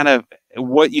that's kind of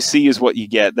what you see is what you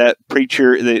get. That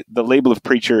preacher, the label of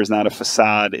preacher is not a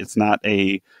facade. It's not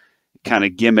a kind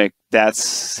of gimmick.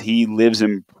 He lives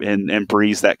and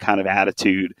breathes that kind of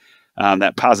attitude,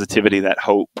 that positivity, that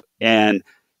hope. And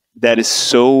that is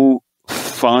so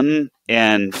fun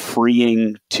and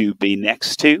freeing to be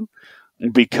next to,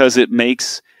 because it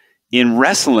makes, in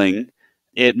wrestling,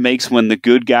 it makes when the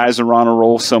good guys are on a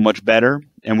roll so much better,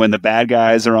 and when the bad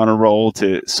guys are on a roll,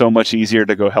 to so much easier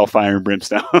to go hellfire and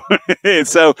brimstone. And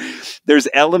so there's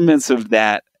elements of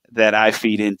that I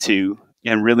feed into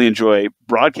and really enjoy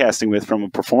broadcasting with from a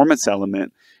performance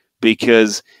element,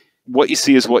 because what you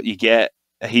see is what you get.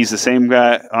 He's the same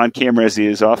guy on camera as he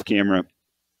is off camera.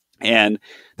 And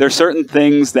there are certain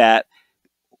things that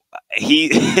he,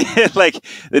 like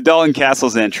the Dalton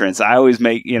Castle's entrance, I always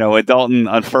make, when Dalton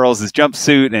unfurls his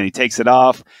jumpsuit and he takes it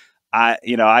off, I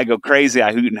go crazy,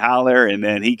 I hoot and holler, and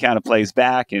then he kind of plays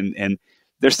back, and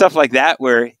there's stuff like that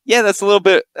where, yeah, that's a little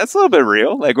bit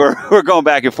real. Like we're going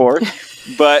back and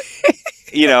forth, but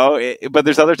but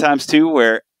there's other times too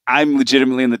where I'm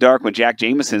legitimately in the dark when Jack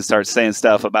Jameson starts saying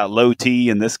stuff about low T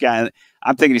and this guy.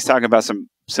 I'm thinking he's talking about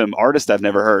some artist I've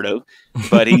never heard of,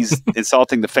 but he's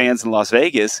insulting the fans in Las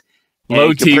Vegas.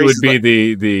 Low T would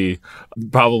be the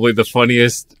probably the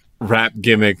funniest rap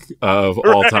gimmick of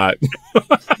all time.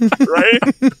 Right?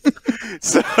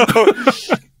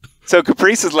 So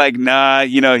Caprice is like, nah,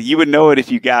 you would know it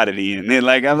if you got it, Ian. And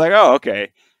I'm like, oh,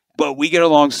 okay. But we get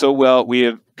along so well. We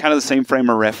have kind of the same frame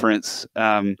of reference.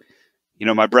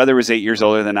 My brother was 8 years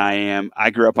older than I am. I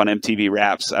grew up on MTV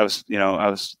Raps. I was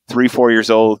 3-4 years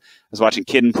old. I was watching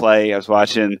Kid and Play. I was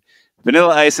watching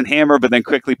Vanilla Ice and Hammer, but then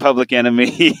quickly Public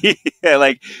Enemy.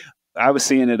 I was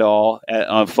seeing it all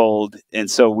unfold. And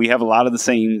so we have a lot of the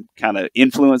same kind of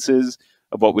influences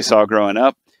of what we saw growing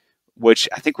up, which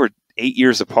I think we're 8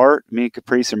 years apart. Me and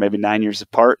Caprice are maybe 9 years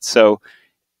apart. So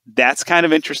that's kind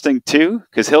of interesting too,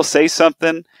 because he'll say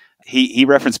something. He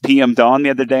referenced PM Dawn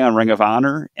the other day on Ring of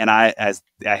Honor, and I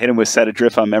hit him with Set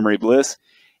Adrift on Memory Bliss,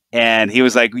 and he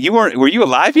was like, were you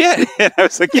alive yet? And I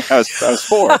was like, yeah, I was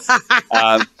 4.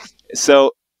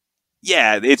 So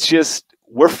yeah, it's just,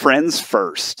 we're friends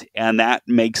first, and that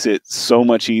makes it so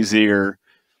much easier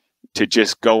to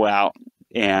just go out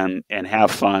and have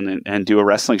fun and do a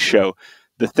wrestling show.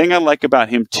 The thing I like about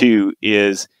him too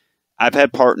is I've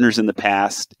had partners in the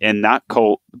past, and not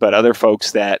Colt, but other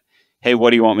folks that, hey,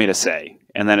 what do you want me to say?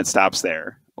 And then it stops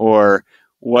there. Or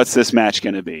what's this match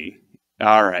going to be?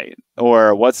 All right.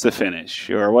 Or what's the finish?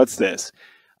 Or what's this?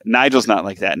 Nigel's not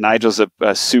like that. Nigel's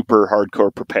a super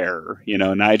hardcore preparer.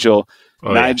 Nigel,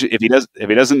 if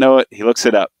he doesn't know it, he looks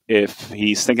it up. If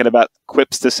he's thinking about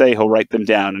quips to say, he'll write them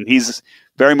down. And he's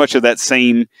very much of that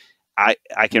same,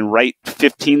 I can write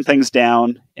 15 things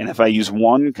down, and if I use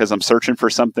one because I'm searching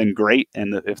for something great,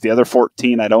 and if the other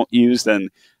 14 I don't use, then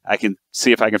I can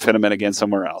see if I can fit them in again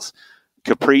somewhere else.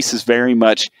 Caprice is very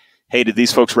much, hey, did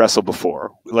these folks wrestle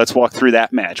before? Let's walk through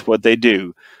that match. What'd they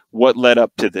do? What led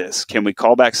up to this? Can we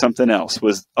call back something else?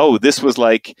 This was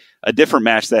like a different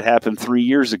match that happened 3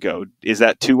 years ago. Is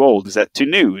that too old? Is that too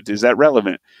new? Is that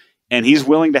relevant? And he's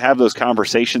willing to have those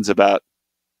conversations about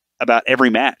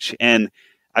every match. And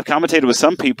I've commentated with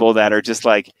some people that are just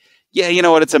like, yeah, you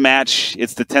know what? It's a match.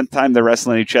 It's the 10th time they're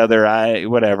wrestling each other.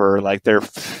 Whatever. Like they're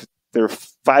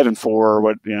 5-4 or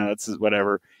what, it's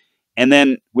whatever. And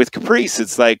then with Caprice,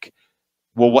 it's like,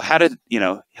 well, how did,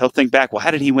 he'll think back, well,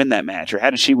 how did he win that match? Or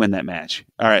how did she win that match?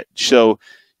 All right. So,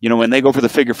 when they go for the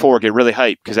figure 4, get really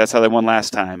hyped because that's how they won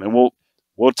last time. And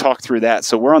we'll talk through that.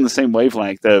 So we're on the same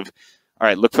wavelength of, all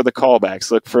right, look for the callbacks,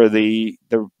 look for the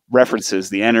references,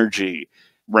 the energy.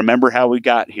 Remember how we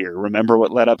got here. Remember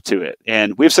what led up to it.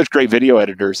 And we have such great video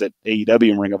editors at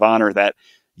AEW and Ring of Honor that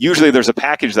usually there's a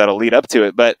package that'll lead up to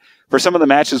it. But for some of the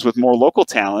matches with more local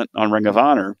talent on Ring of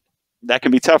Honor, that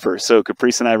can be tougher. So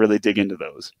Caprice and I really dig into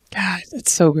those. God,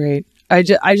 that's so great. I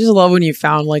just love when you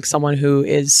found like someone who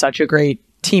is such a great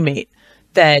teammate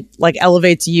that like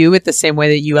elevates you at the same way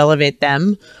that you elevate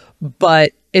them.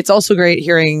 But it's also great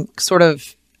hearing sort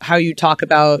of how you talk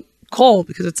about Cole,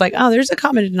 because it's like, oh, there's a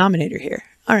common denominator here.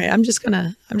 All right, I'm just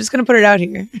gonna put it out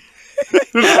here.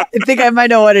 I think I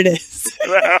might know what it is.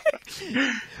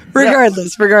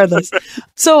 Regardless.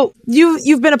 So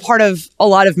you've been a part of a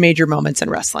lot of major moments in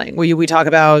wrestling. We talk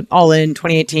about All In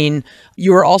 2018.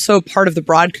 You were also part of the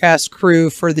broadcast crew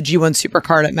for the G1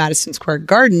 Supercard at Madison Square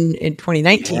Garden in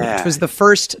 2019, which was the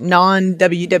first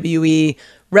non-WWE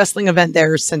wrestling event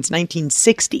there since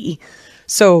 1960.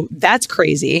 So that's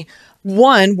crazy.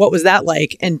 One, what was that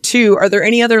like? And two, are there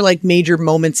any other like major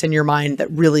moments in your mind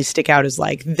that really stick out as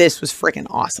like, this was freaking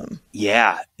awesome?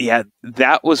 Yeah,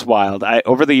 that was wild.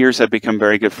 Over the years, I've become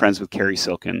very good friends with Cary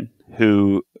Silkin,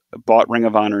 who bought Ring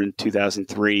of Honor in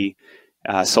 2003,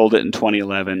 sold it in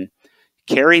 2011.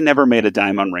 Cary never made a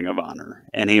dime on Ring of Honor,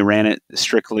 and he ran it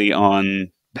strictly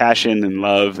on passion and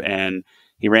love, and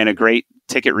he ran a great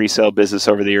ticket resale business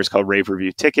over the years called Rave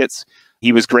Review Tickets.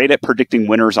 He was great at predicting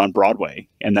winners on Broadway,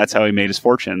 and that's how he made his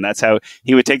fortune. That's how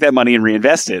he would take that money and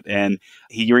reinvest it. And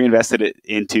he reinvested it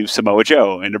into Samoa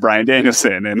Joe, into Bryan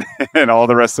Danielson, and all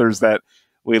the wrestlers that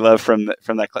we love from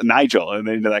that Nigel and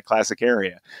into that classic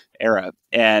era.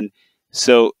 And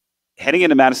so heading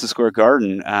into Madison Square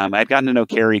Garden, I'd gotten to know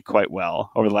Cary quite well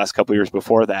over the last couple of years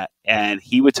before that. And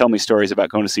he would tell me stories about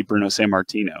going to see Bruno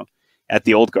Sammartino at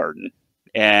the old Garden.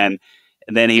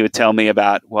 And then he would tell me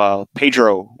about, well,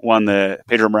 Pedro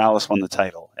Morales won the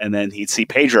title. And then he'd see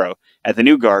Pedro at the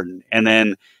new Garden. And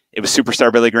then it was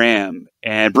Superstar Billy Graham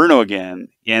and Bruno again.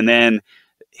 And then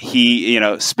he,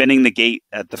 spinning the gate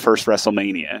at the first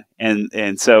WrestleMania.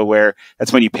 And so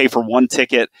that's when you pay for one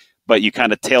ticket, but you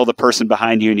kind of tail the person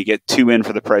behind you and you get 2 in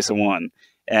for the price of 1.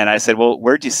 And I said, well,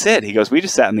 where'd you sit? He goes, we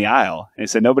just sat in the aisle. And he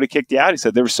said, nobody kicked you out. He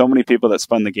said, there were so many people that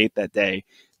spun the gate that day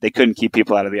they couldn't keep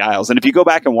people out of the aisles. And if you go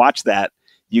back and watch that,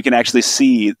 you can actually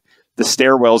see the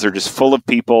stairwells are just full of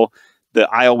people. The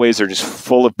aisleways are just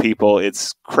full of people.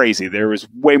 It's crazy. There was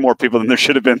way more people than there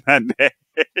should have been that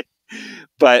day.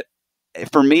 But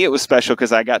for me, it was special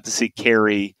because I got to see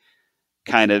Cary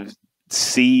kind of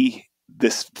see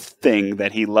this thing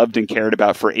that he loved and cared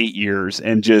about for 8 years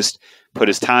and just put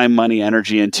his time, money,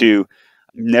 energy into,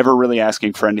 never really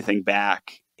asking for anything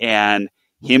back, and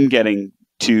him getting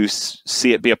to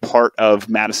see it be a part of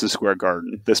Madison Square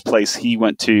Garden, this place he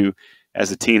went to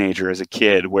as a teenager, as a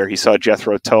kid, where he saw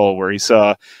Jethro Tull, where he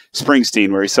saw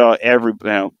Springsteen, where he saw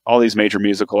all these major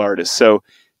musical artists. So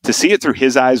to see it through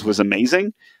his eyes was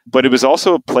amazing, but it was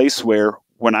also a place where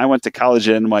when I went to college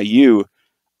at NYU,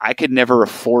 I could never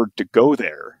afford to go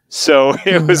there. So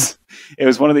it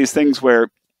was one of these things where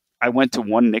I went to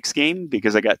one Knicks game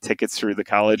because I got tickets through the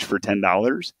college for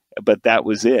 $10, but that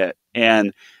was it.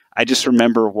 And I just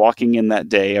remember walking in that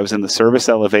day. I was in the service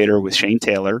elevator with Shane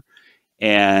Taylor,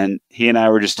 and he and I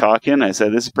were just talking. I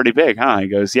said, "This is pretty big, huh?" He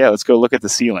goes, "Yeah, let's go look at the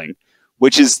ceiling,"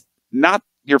 which is not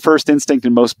your first instinct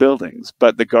in most buildings,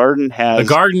 but the Garden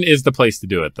is the place to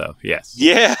do it, though. Yes.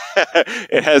 Yeah.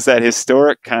 It has that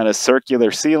historic kind of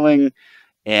circular ceiling,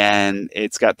 and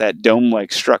it's got that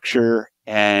dome-like structure.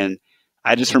 And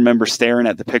I just remember staring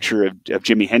at the picture of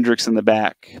Jimi Hendrix in the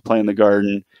back playing the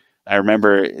Garden. I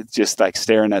remember just like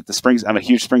staring at the Springs. I'm a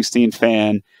huge Springsteen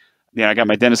fan. I got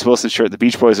my Dennis Wilson shirt. The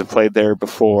Beach Boys have played there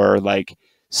before. Like,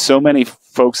 so many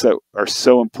folks that are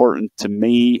so important to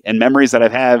me, and memories that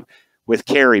I've had with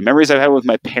Cary, memories I've had with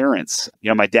my parents.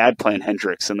 My dad playing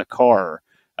Hendrix in the car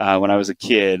when I was a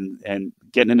kid, and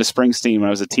getting into Springsteen when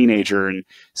I was a teenager, and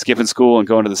skipping school and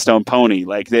going to the Stone Pony.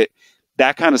 Like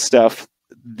that kind of stuff,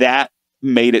 that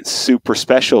made it super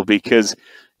special, because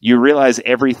you realize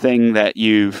everything that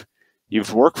you've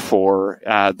worked for,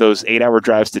 those 8-hour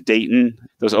drives to Dayton,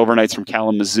 those overnights from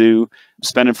Kalamazoo,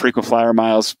 spending frequent flyer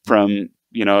miles from,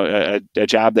 a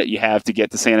job that you have to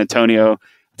get to San Antonio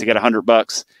to get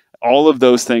 $100. All of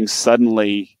those things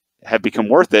suddenly have become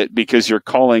worth it because you're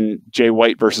calling Jay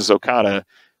White versus Okada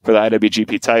for the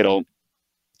IWGP title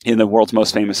in the world's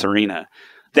most famous arena.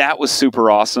 That was super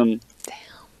awesome. Damn.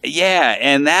 Yeah.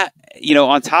 And that,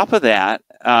 on top of that,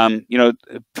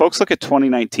 folks look at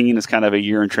 2019 as kind of a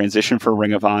year in transition for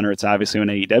Ring of Honor. It's obviously when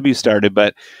AEW started,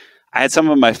 but I had some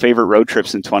of my favorite road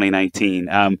trips in 2019.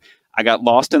 I got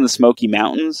lost in the Smoky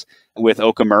Mountains with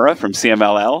Okamura from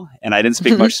CMLL, and I didn't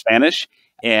speak much Spanish.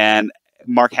 And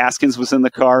Mark Haskins was in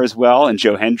the car as well, and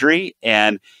Joe Hendry,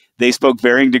 and they spoke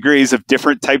varying degrees of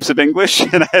different types of English,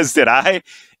 and as did I.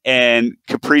 And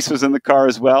Caprice was in the car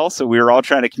as well, so we were all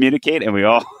trying to communicate, and we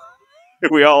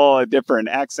all had different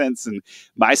accents, and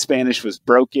my Spanish was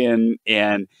broken.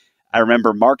 And I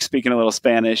remember Mark speaking a little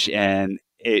Spanish, and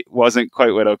it wasn't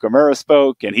quite what Okamura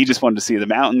spoke, and he just wanted to see the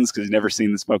mountains because he'd never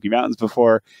seen the Smoky Mountains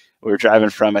before. We were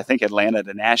driving from, I think, Atlanta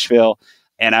to Nashville.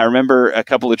 And I remember a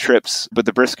couple of trips with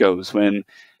the Briscoes when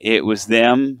it was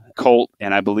them, Colt,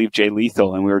 and I believe Jay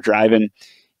Lethal, and we were driving,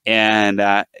 and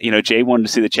Jay wanted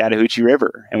to see the Chattahoochee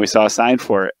River, and we saw a sign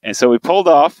for it. And so we pulled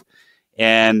off,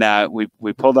 and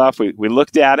we pulled off. We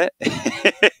looked at it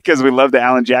because we loved the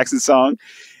Alan Jackson song,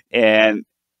 and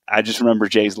I just remember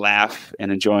Jay's laugh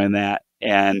and enjoying that.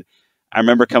 And I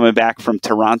remember coming back from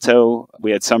Toronto.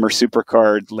 We had Summer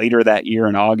Supercard later that year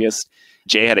in August.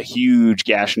 Jay had a huge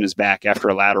gash in his back after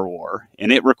a ladder war,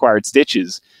 and it required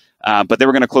stitches. But they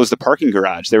were going to close the parking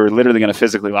garage. They were literally going to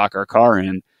physically lock our car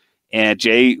in. And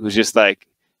Jay was just like,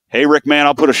 "Hey, Rick, man,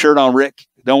 I'll put a shirt on, Rick.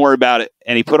 Don't worry about it."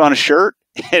 And he put on a shirt,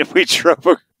 and we drove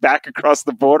back across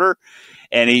the border.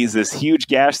 And he's this huge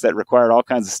gash that required all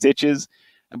kinds of stitches.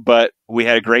 But we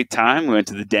had a great time. We went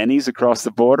to the Denny's across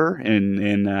the border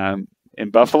in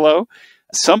Buffalo.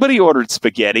 Somebody ordered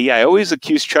spaghetti. I always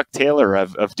accuse Chuck Taylor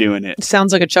of doing it.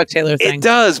 Sounds like a Chuck Taylor thing. It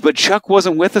does, but Chuck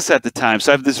wasn't with us at the time.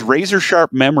 So I have this razor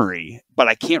sharp memory, but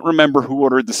I can't remember who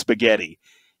ordered the spaghetti.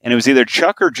 And it was either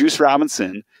Chuck or Juice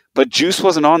Robinson, but Juice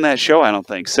wasn't on that show, I don't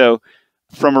think. So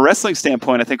from a wrestling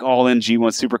standpoint, I think All In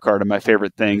G1 Supercard are my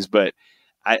favorite things. But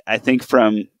I think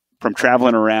from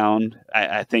traveling around,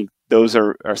 I think those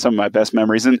are some of my best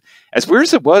memories. And as weird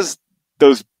as it was,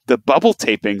 the bubble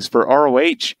tapings for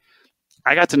ROH,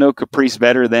 I got to know Caprice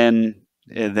better than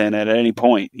at any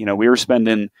point. We were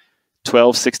spending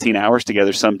 12, 16 hours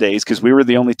together some days because we were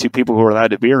the only two people who were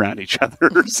allowed to be around each other.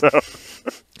 So,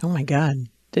 oh my God.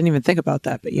 Didn't even think about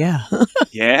that, but yeah.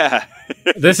 Yeah.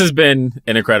 This has been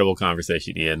an incredible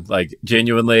conversation, Ian. Like,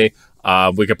 genuinely,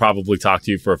 we could probably talk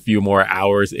to you for a few more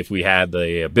hours if we had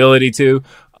the ability to.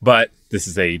 But This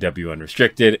is AEW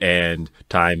Unrestricted, and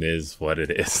time is what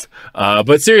it is.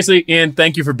 But seriously, Ian,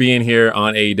 thank you for being here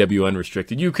on AEW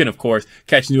Unrestricted. You can, of course,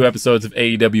 catch new episodes of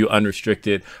AEW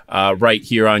Unrestricted right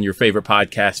here on your favorite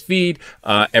podcast feed.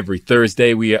 Every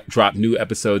Thursday, we drop new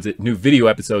video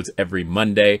episodes every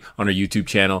Monday on our YouTube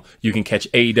channel. You can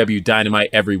catch AEW Dynamite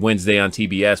every Wednesday on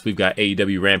TBS. We've got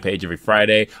AEW Rampage every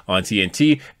Friday on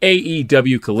TNT.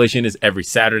 AEW Collision is every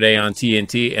Saturday on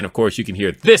TNT. And, of course, you can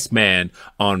hear this man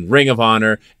on Ring of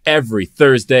Honor every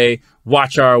Thursday.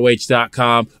 Watch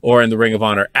ROH.com or in the Ring of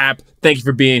Honor app. Thank you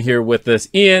for being here with us,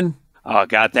 Ian. Oh,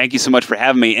 God, thank you so much for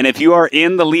having me. And if you are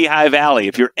in the Lehigh Valley,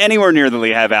 if you're anywhere near the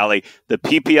Lehigh Valley, the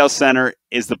PPL Center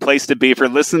is the place to be. If you're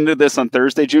listening to this on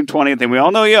Thursday, June 20th, and we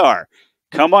all know you are,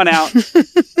 come on out.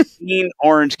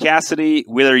 Orange Cassidy,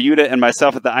 Wheeler Yuta, and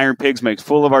myself at the Iron Pigs make a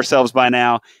fool of ourselves by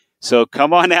now. So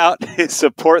come on out,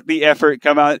 support the effort,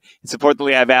 come out and support the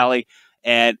Lehigh Valley.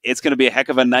 And it's going to be a heck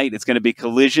of a night. It's going to be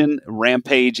Collision,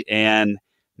 Rampage, and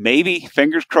maybe,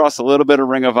 fingers crossed, a little bit of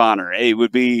Ring of Honor. It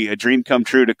would be a dream come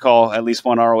true to call at least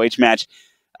one ROH match.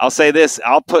 I'll say this: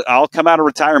 I'll come out of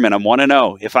retirement. I'm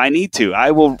 1-0 if I need to. I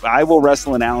will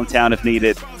wrestle in Allentown if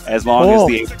needed, as long as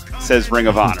the says Ring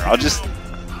of Honor.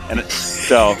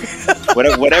 So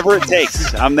whatever it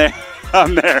takes, I'm there.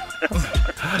 I'm there.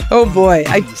 Oh boy!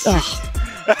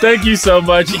 Thank you so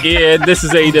much, Ian. This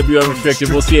is AEW Unrestricted.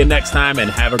 We'll see you next time, and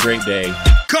have a great day.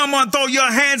 Come on, throw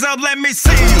your hands up, let me see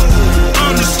you.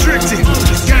 Unrestricted,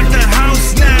 got the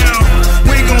house now.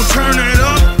 We gon' turn it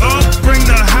up, bring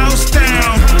the house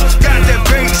down. Got that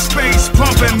bass space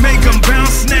pumping, make them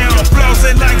bounce now.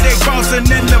 Flossing like they bouncing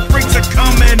in the